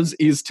 Robotnik does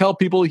is tell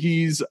people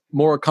he's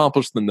more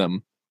accomplished than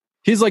them.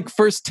 His like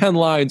first 10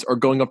 lines are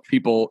going up to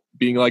people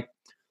being like,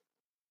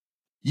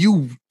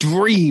 you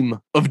dream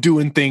of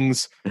doing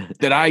things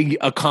that I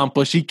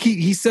accomplish.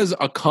 He says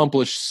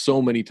accomplish so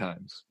many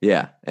times.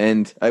 Yeah.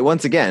 And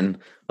once again,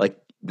 like,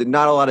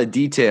 not a lot of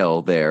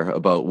detail there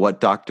about what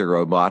Dr.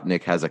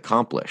 Robotnik has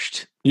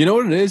accomplished. You know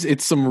what it is?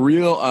 It's some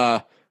real,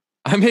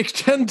 I make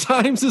 10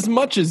 times as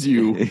much as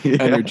you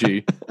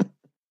energy.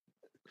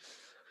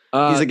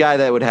 He's a guy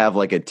that would have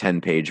like a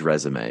 10-page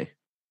resume.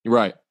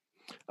 Right.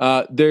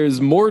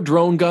 There's more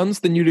drone guns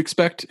than you'd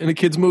expect in a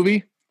kids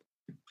movie.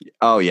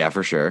 Oh yeah,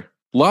 for sure.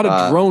 A lot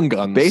of drone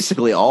guns.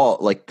 Basically, all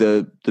like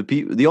the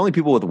only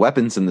people with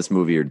weapons in this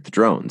movie are the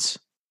drones.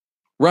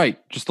 Right,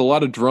 just a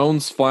lot of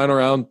drones flying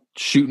around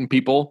shooting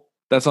people.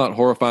 That's not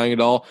horrifying at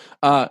all.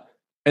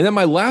 And then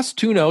my last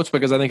two notes,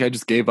 because I think I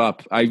just gave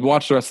up. I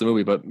watched the rest of the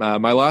movie, but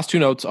my last two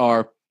notes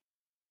are: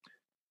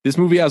 this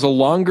movie has a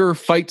longer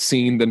fight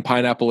scene than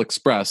Pineapple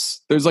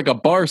Express. There's like a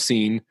bar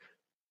scene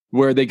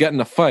where they get in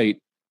a fight.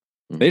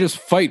 They just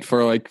fight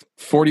for like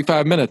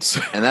 45 minutes.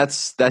 And that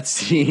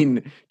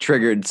scene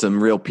triggered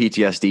some real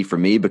PTSD for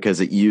me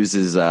because it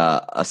uses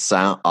a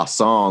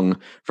song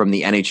from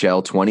the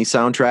NHL 20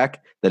 soundtrack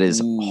that is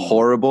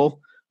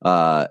horrible.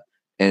 And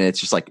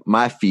it's just like,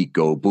 my feet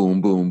go boom,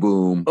 boom,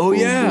 boom. Oh, boom,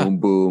 yeah. boom,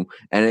 boom.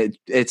 And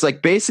it's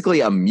like basically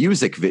a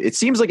music it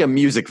seems like a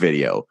music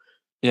video.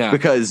 Yeah.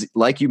 Because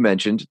like you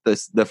mentioned,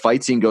 the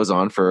fight scene goes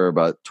on for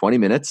about 20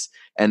 minutes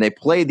and they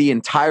play the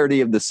entirety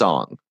of the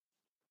song.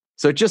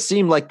 So it just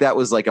seemed like that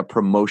was like a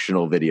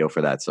promotional video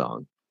for that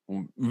song.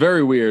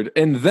 Very weird.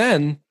 And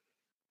then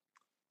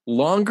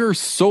longer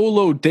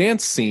solo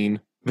dance scene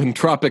than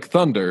Tropic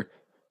Thunder.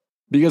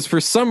 Because for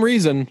some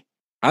reason,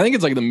 I think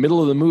it's like the middle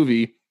of the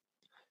movie,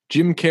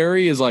 Jim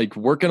Carrey is like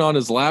working on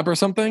his lab or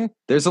something.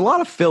 There's a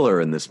lot of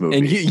filler in this movie.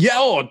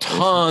 And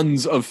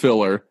tons of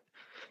filler.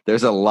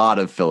 There's a lot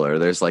of filler.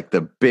 There's like the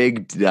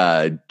big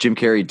Jim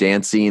Carrey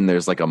dance scene.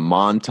 There's like a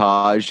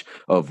montage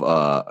of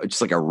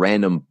just like a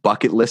random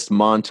bucket list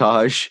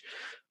montage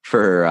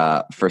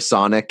for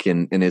Sonic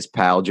and his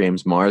pal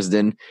James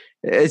Marsden.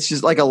 It's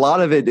just like a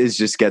lot of it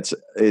is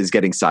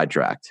getting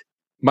sidetracked.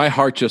 My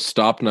heart just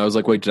stopped and I was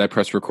like, wait, did I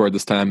press record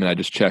this time? And I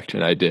just checked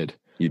and I did.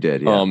 You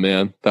did, yeah. Oh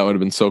man, that would have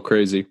been so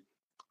crazy.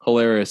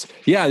 Hilarious.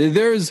 Yeah,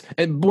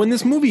 when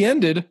this movie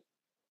ended,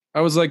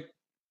 I was like,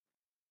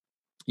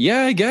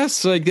 yeah, I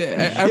guess like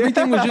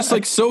everything was just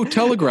like so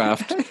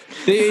telegraphed.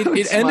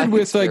 It ended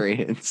with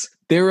experience.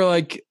 Like they were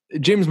like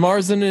James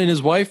Marsden and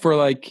his wife were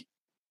like,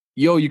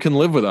 "Yo, you can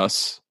live with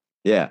us."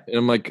 Yeah, and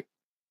I'm like,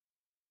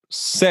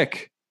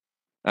 sick.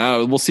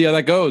 We'll see how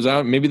that goes.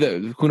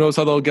 Who knows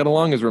how they'll get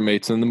along as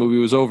roommates? And the movie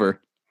was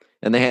over.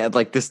 And they had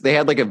like this. They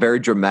had like a very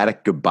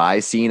dramatic goodbye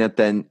scene at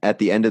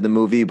the end of the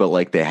movie, but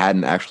like they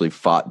hadn't actually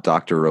fought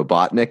Dr.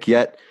 Robotnik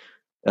yet.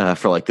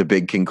 For like the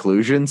big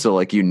conclusion. So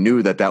like you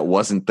knew that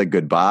wasn't the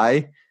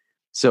goodbye.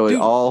 So it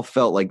all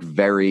felt like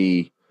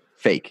very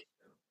fake.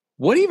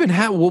 What even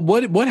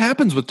what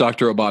happens with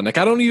Dr. Robotnik?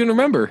 I don't even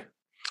remember.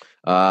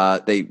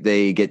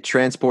 They get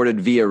transported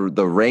via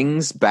the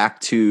rings back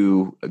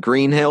to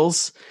Green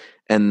Hills,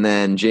 and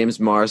then James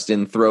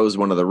Marsden throws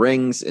one of the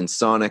rings and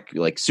Sonic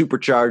like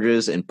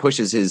supercharges and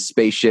pushes his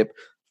spaceship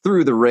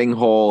through the ring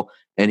hole.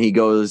 And he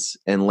goes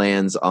and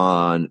lands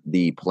on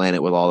the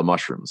planet with all the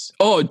mushrooms.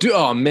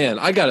 Oh man,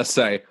 I gotta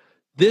say,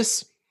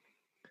 this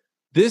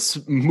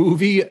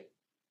movie,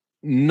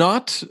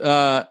 not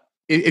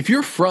if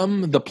you're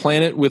from the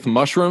planet with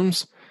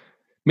mushrooms,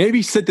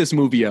 maybe sit this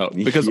movie out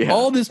because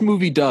all this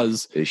movie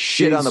does is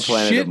shit on the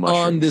planet of mushrooms.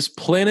 On this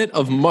planet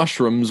of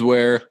mushrooms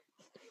where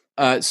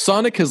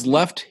Sonic has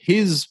left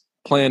his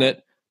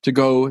planet to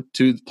go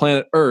to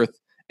planet Earth,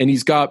 and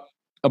he's got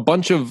a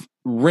bunch of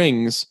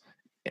rings.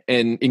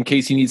 And in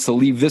case he needs to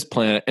leave this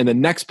planet, and the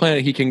next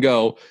planet he can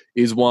go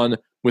is one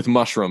with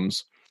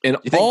mushrooms. And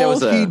all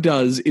he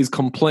does is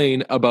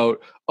complain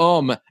about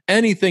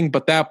anything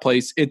but that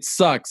place. It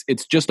sucks.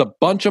 It's just a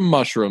bunch of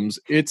mushrooms.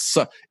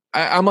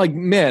 I'm like,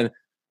 man,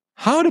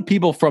 how do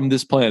people from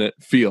this planet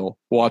feel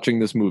watching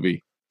this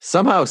movie?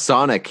 Somehow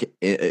Sonic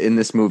in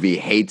this movie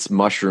hates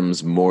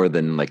mushrooms more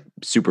than like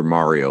Super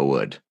Mario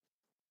would.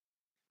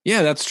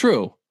 Yeah, that's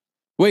true.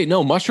 Wait,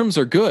 no, mushrooms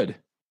are good.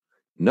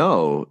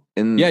 No,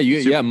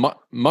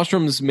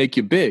 mushrooms make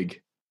you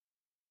big.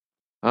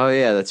 Oh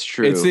yeah, that's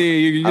true.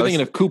 You're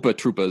thinking of Koopa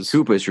Troopas.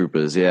 Koopa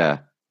Troopas, yeah.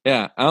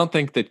 Yeah, I don't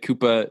think that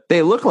Koopa.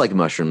 They look like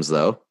mushrooms,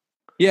 though.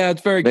 Yeah,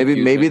 it's very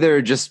confusing. Maybe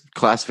they're just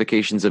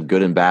classifications of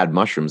good and bad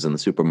mushrooms in the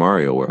Super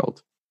Mario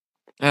world.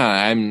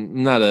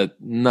 I'm not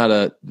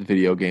a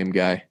video game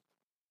guy.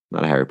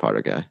 Not a Harry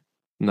Potter guy.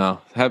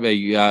 No,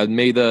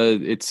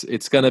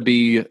 it's gonna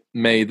be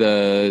May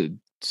the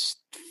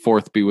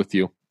 4th be with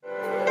you.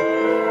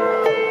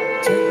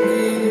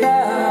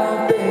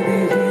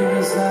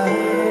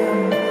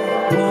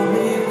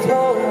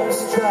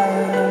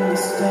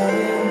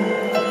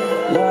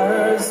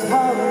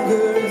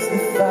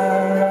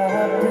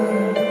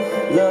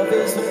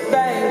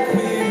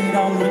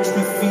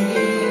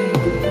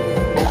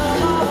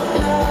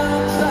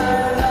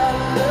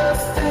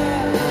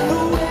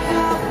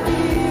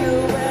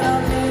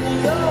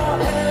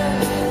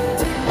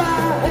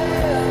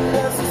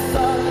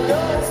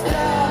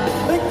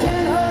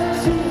 Can't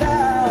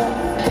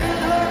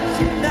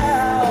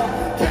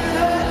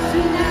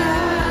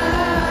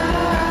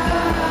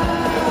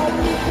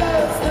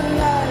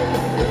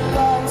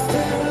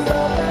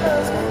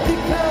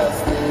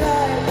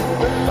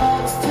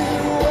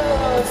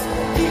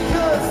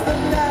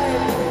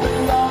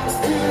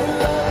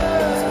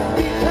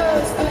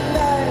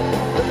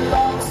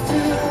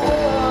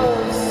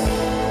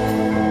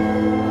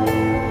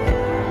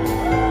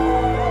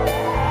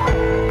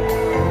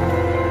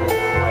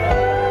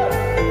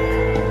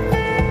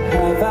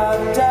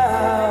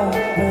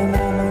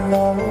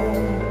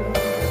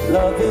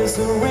is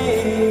a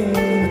ring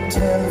the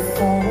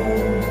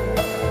telephone.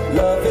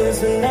 Love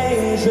is an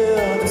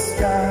angel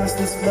disguised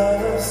as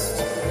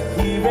lust.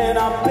 Here in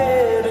our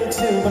bed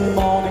until the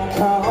morning.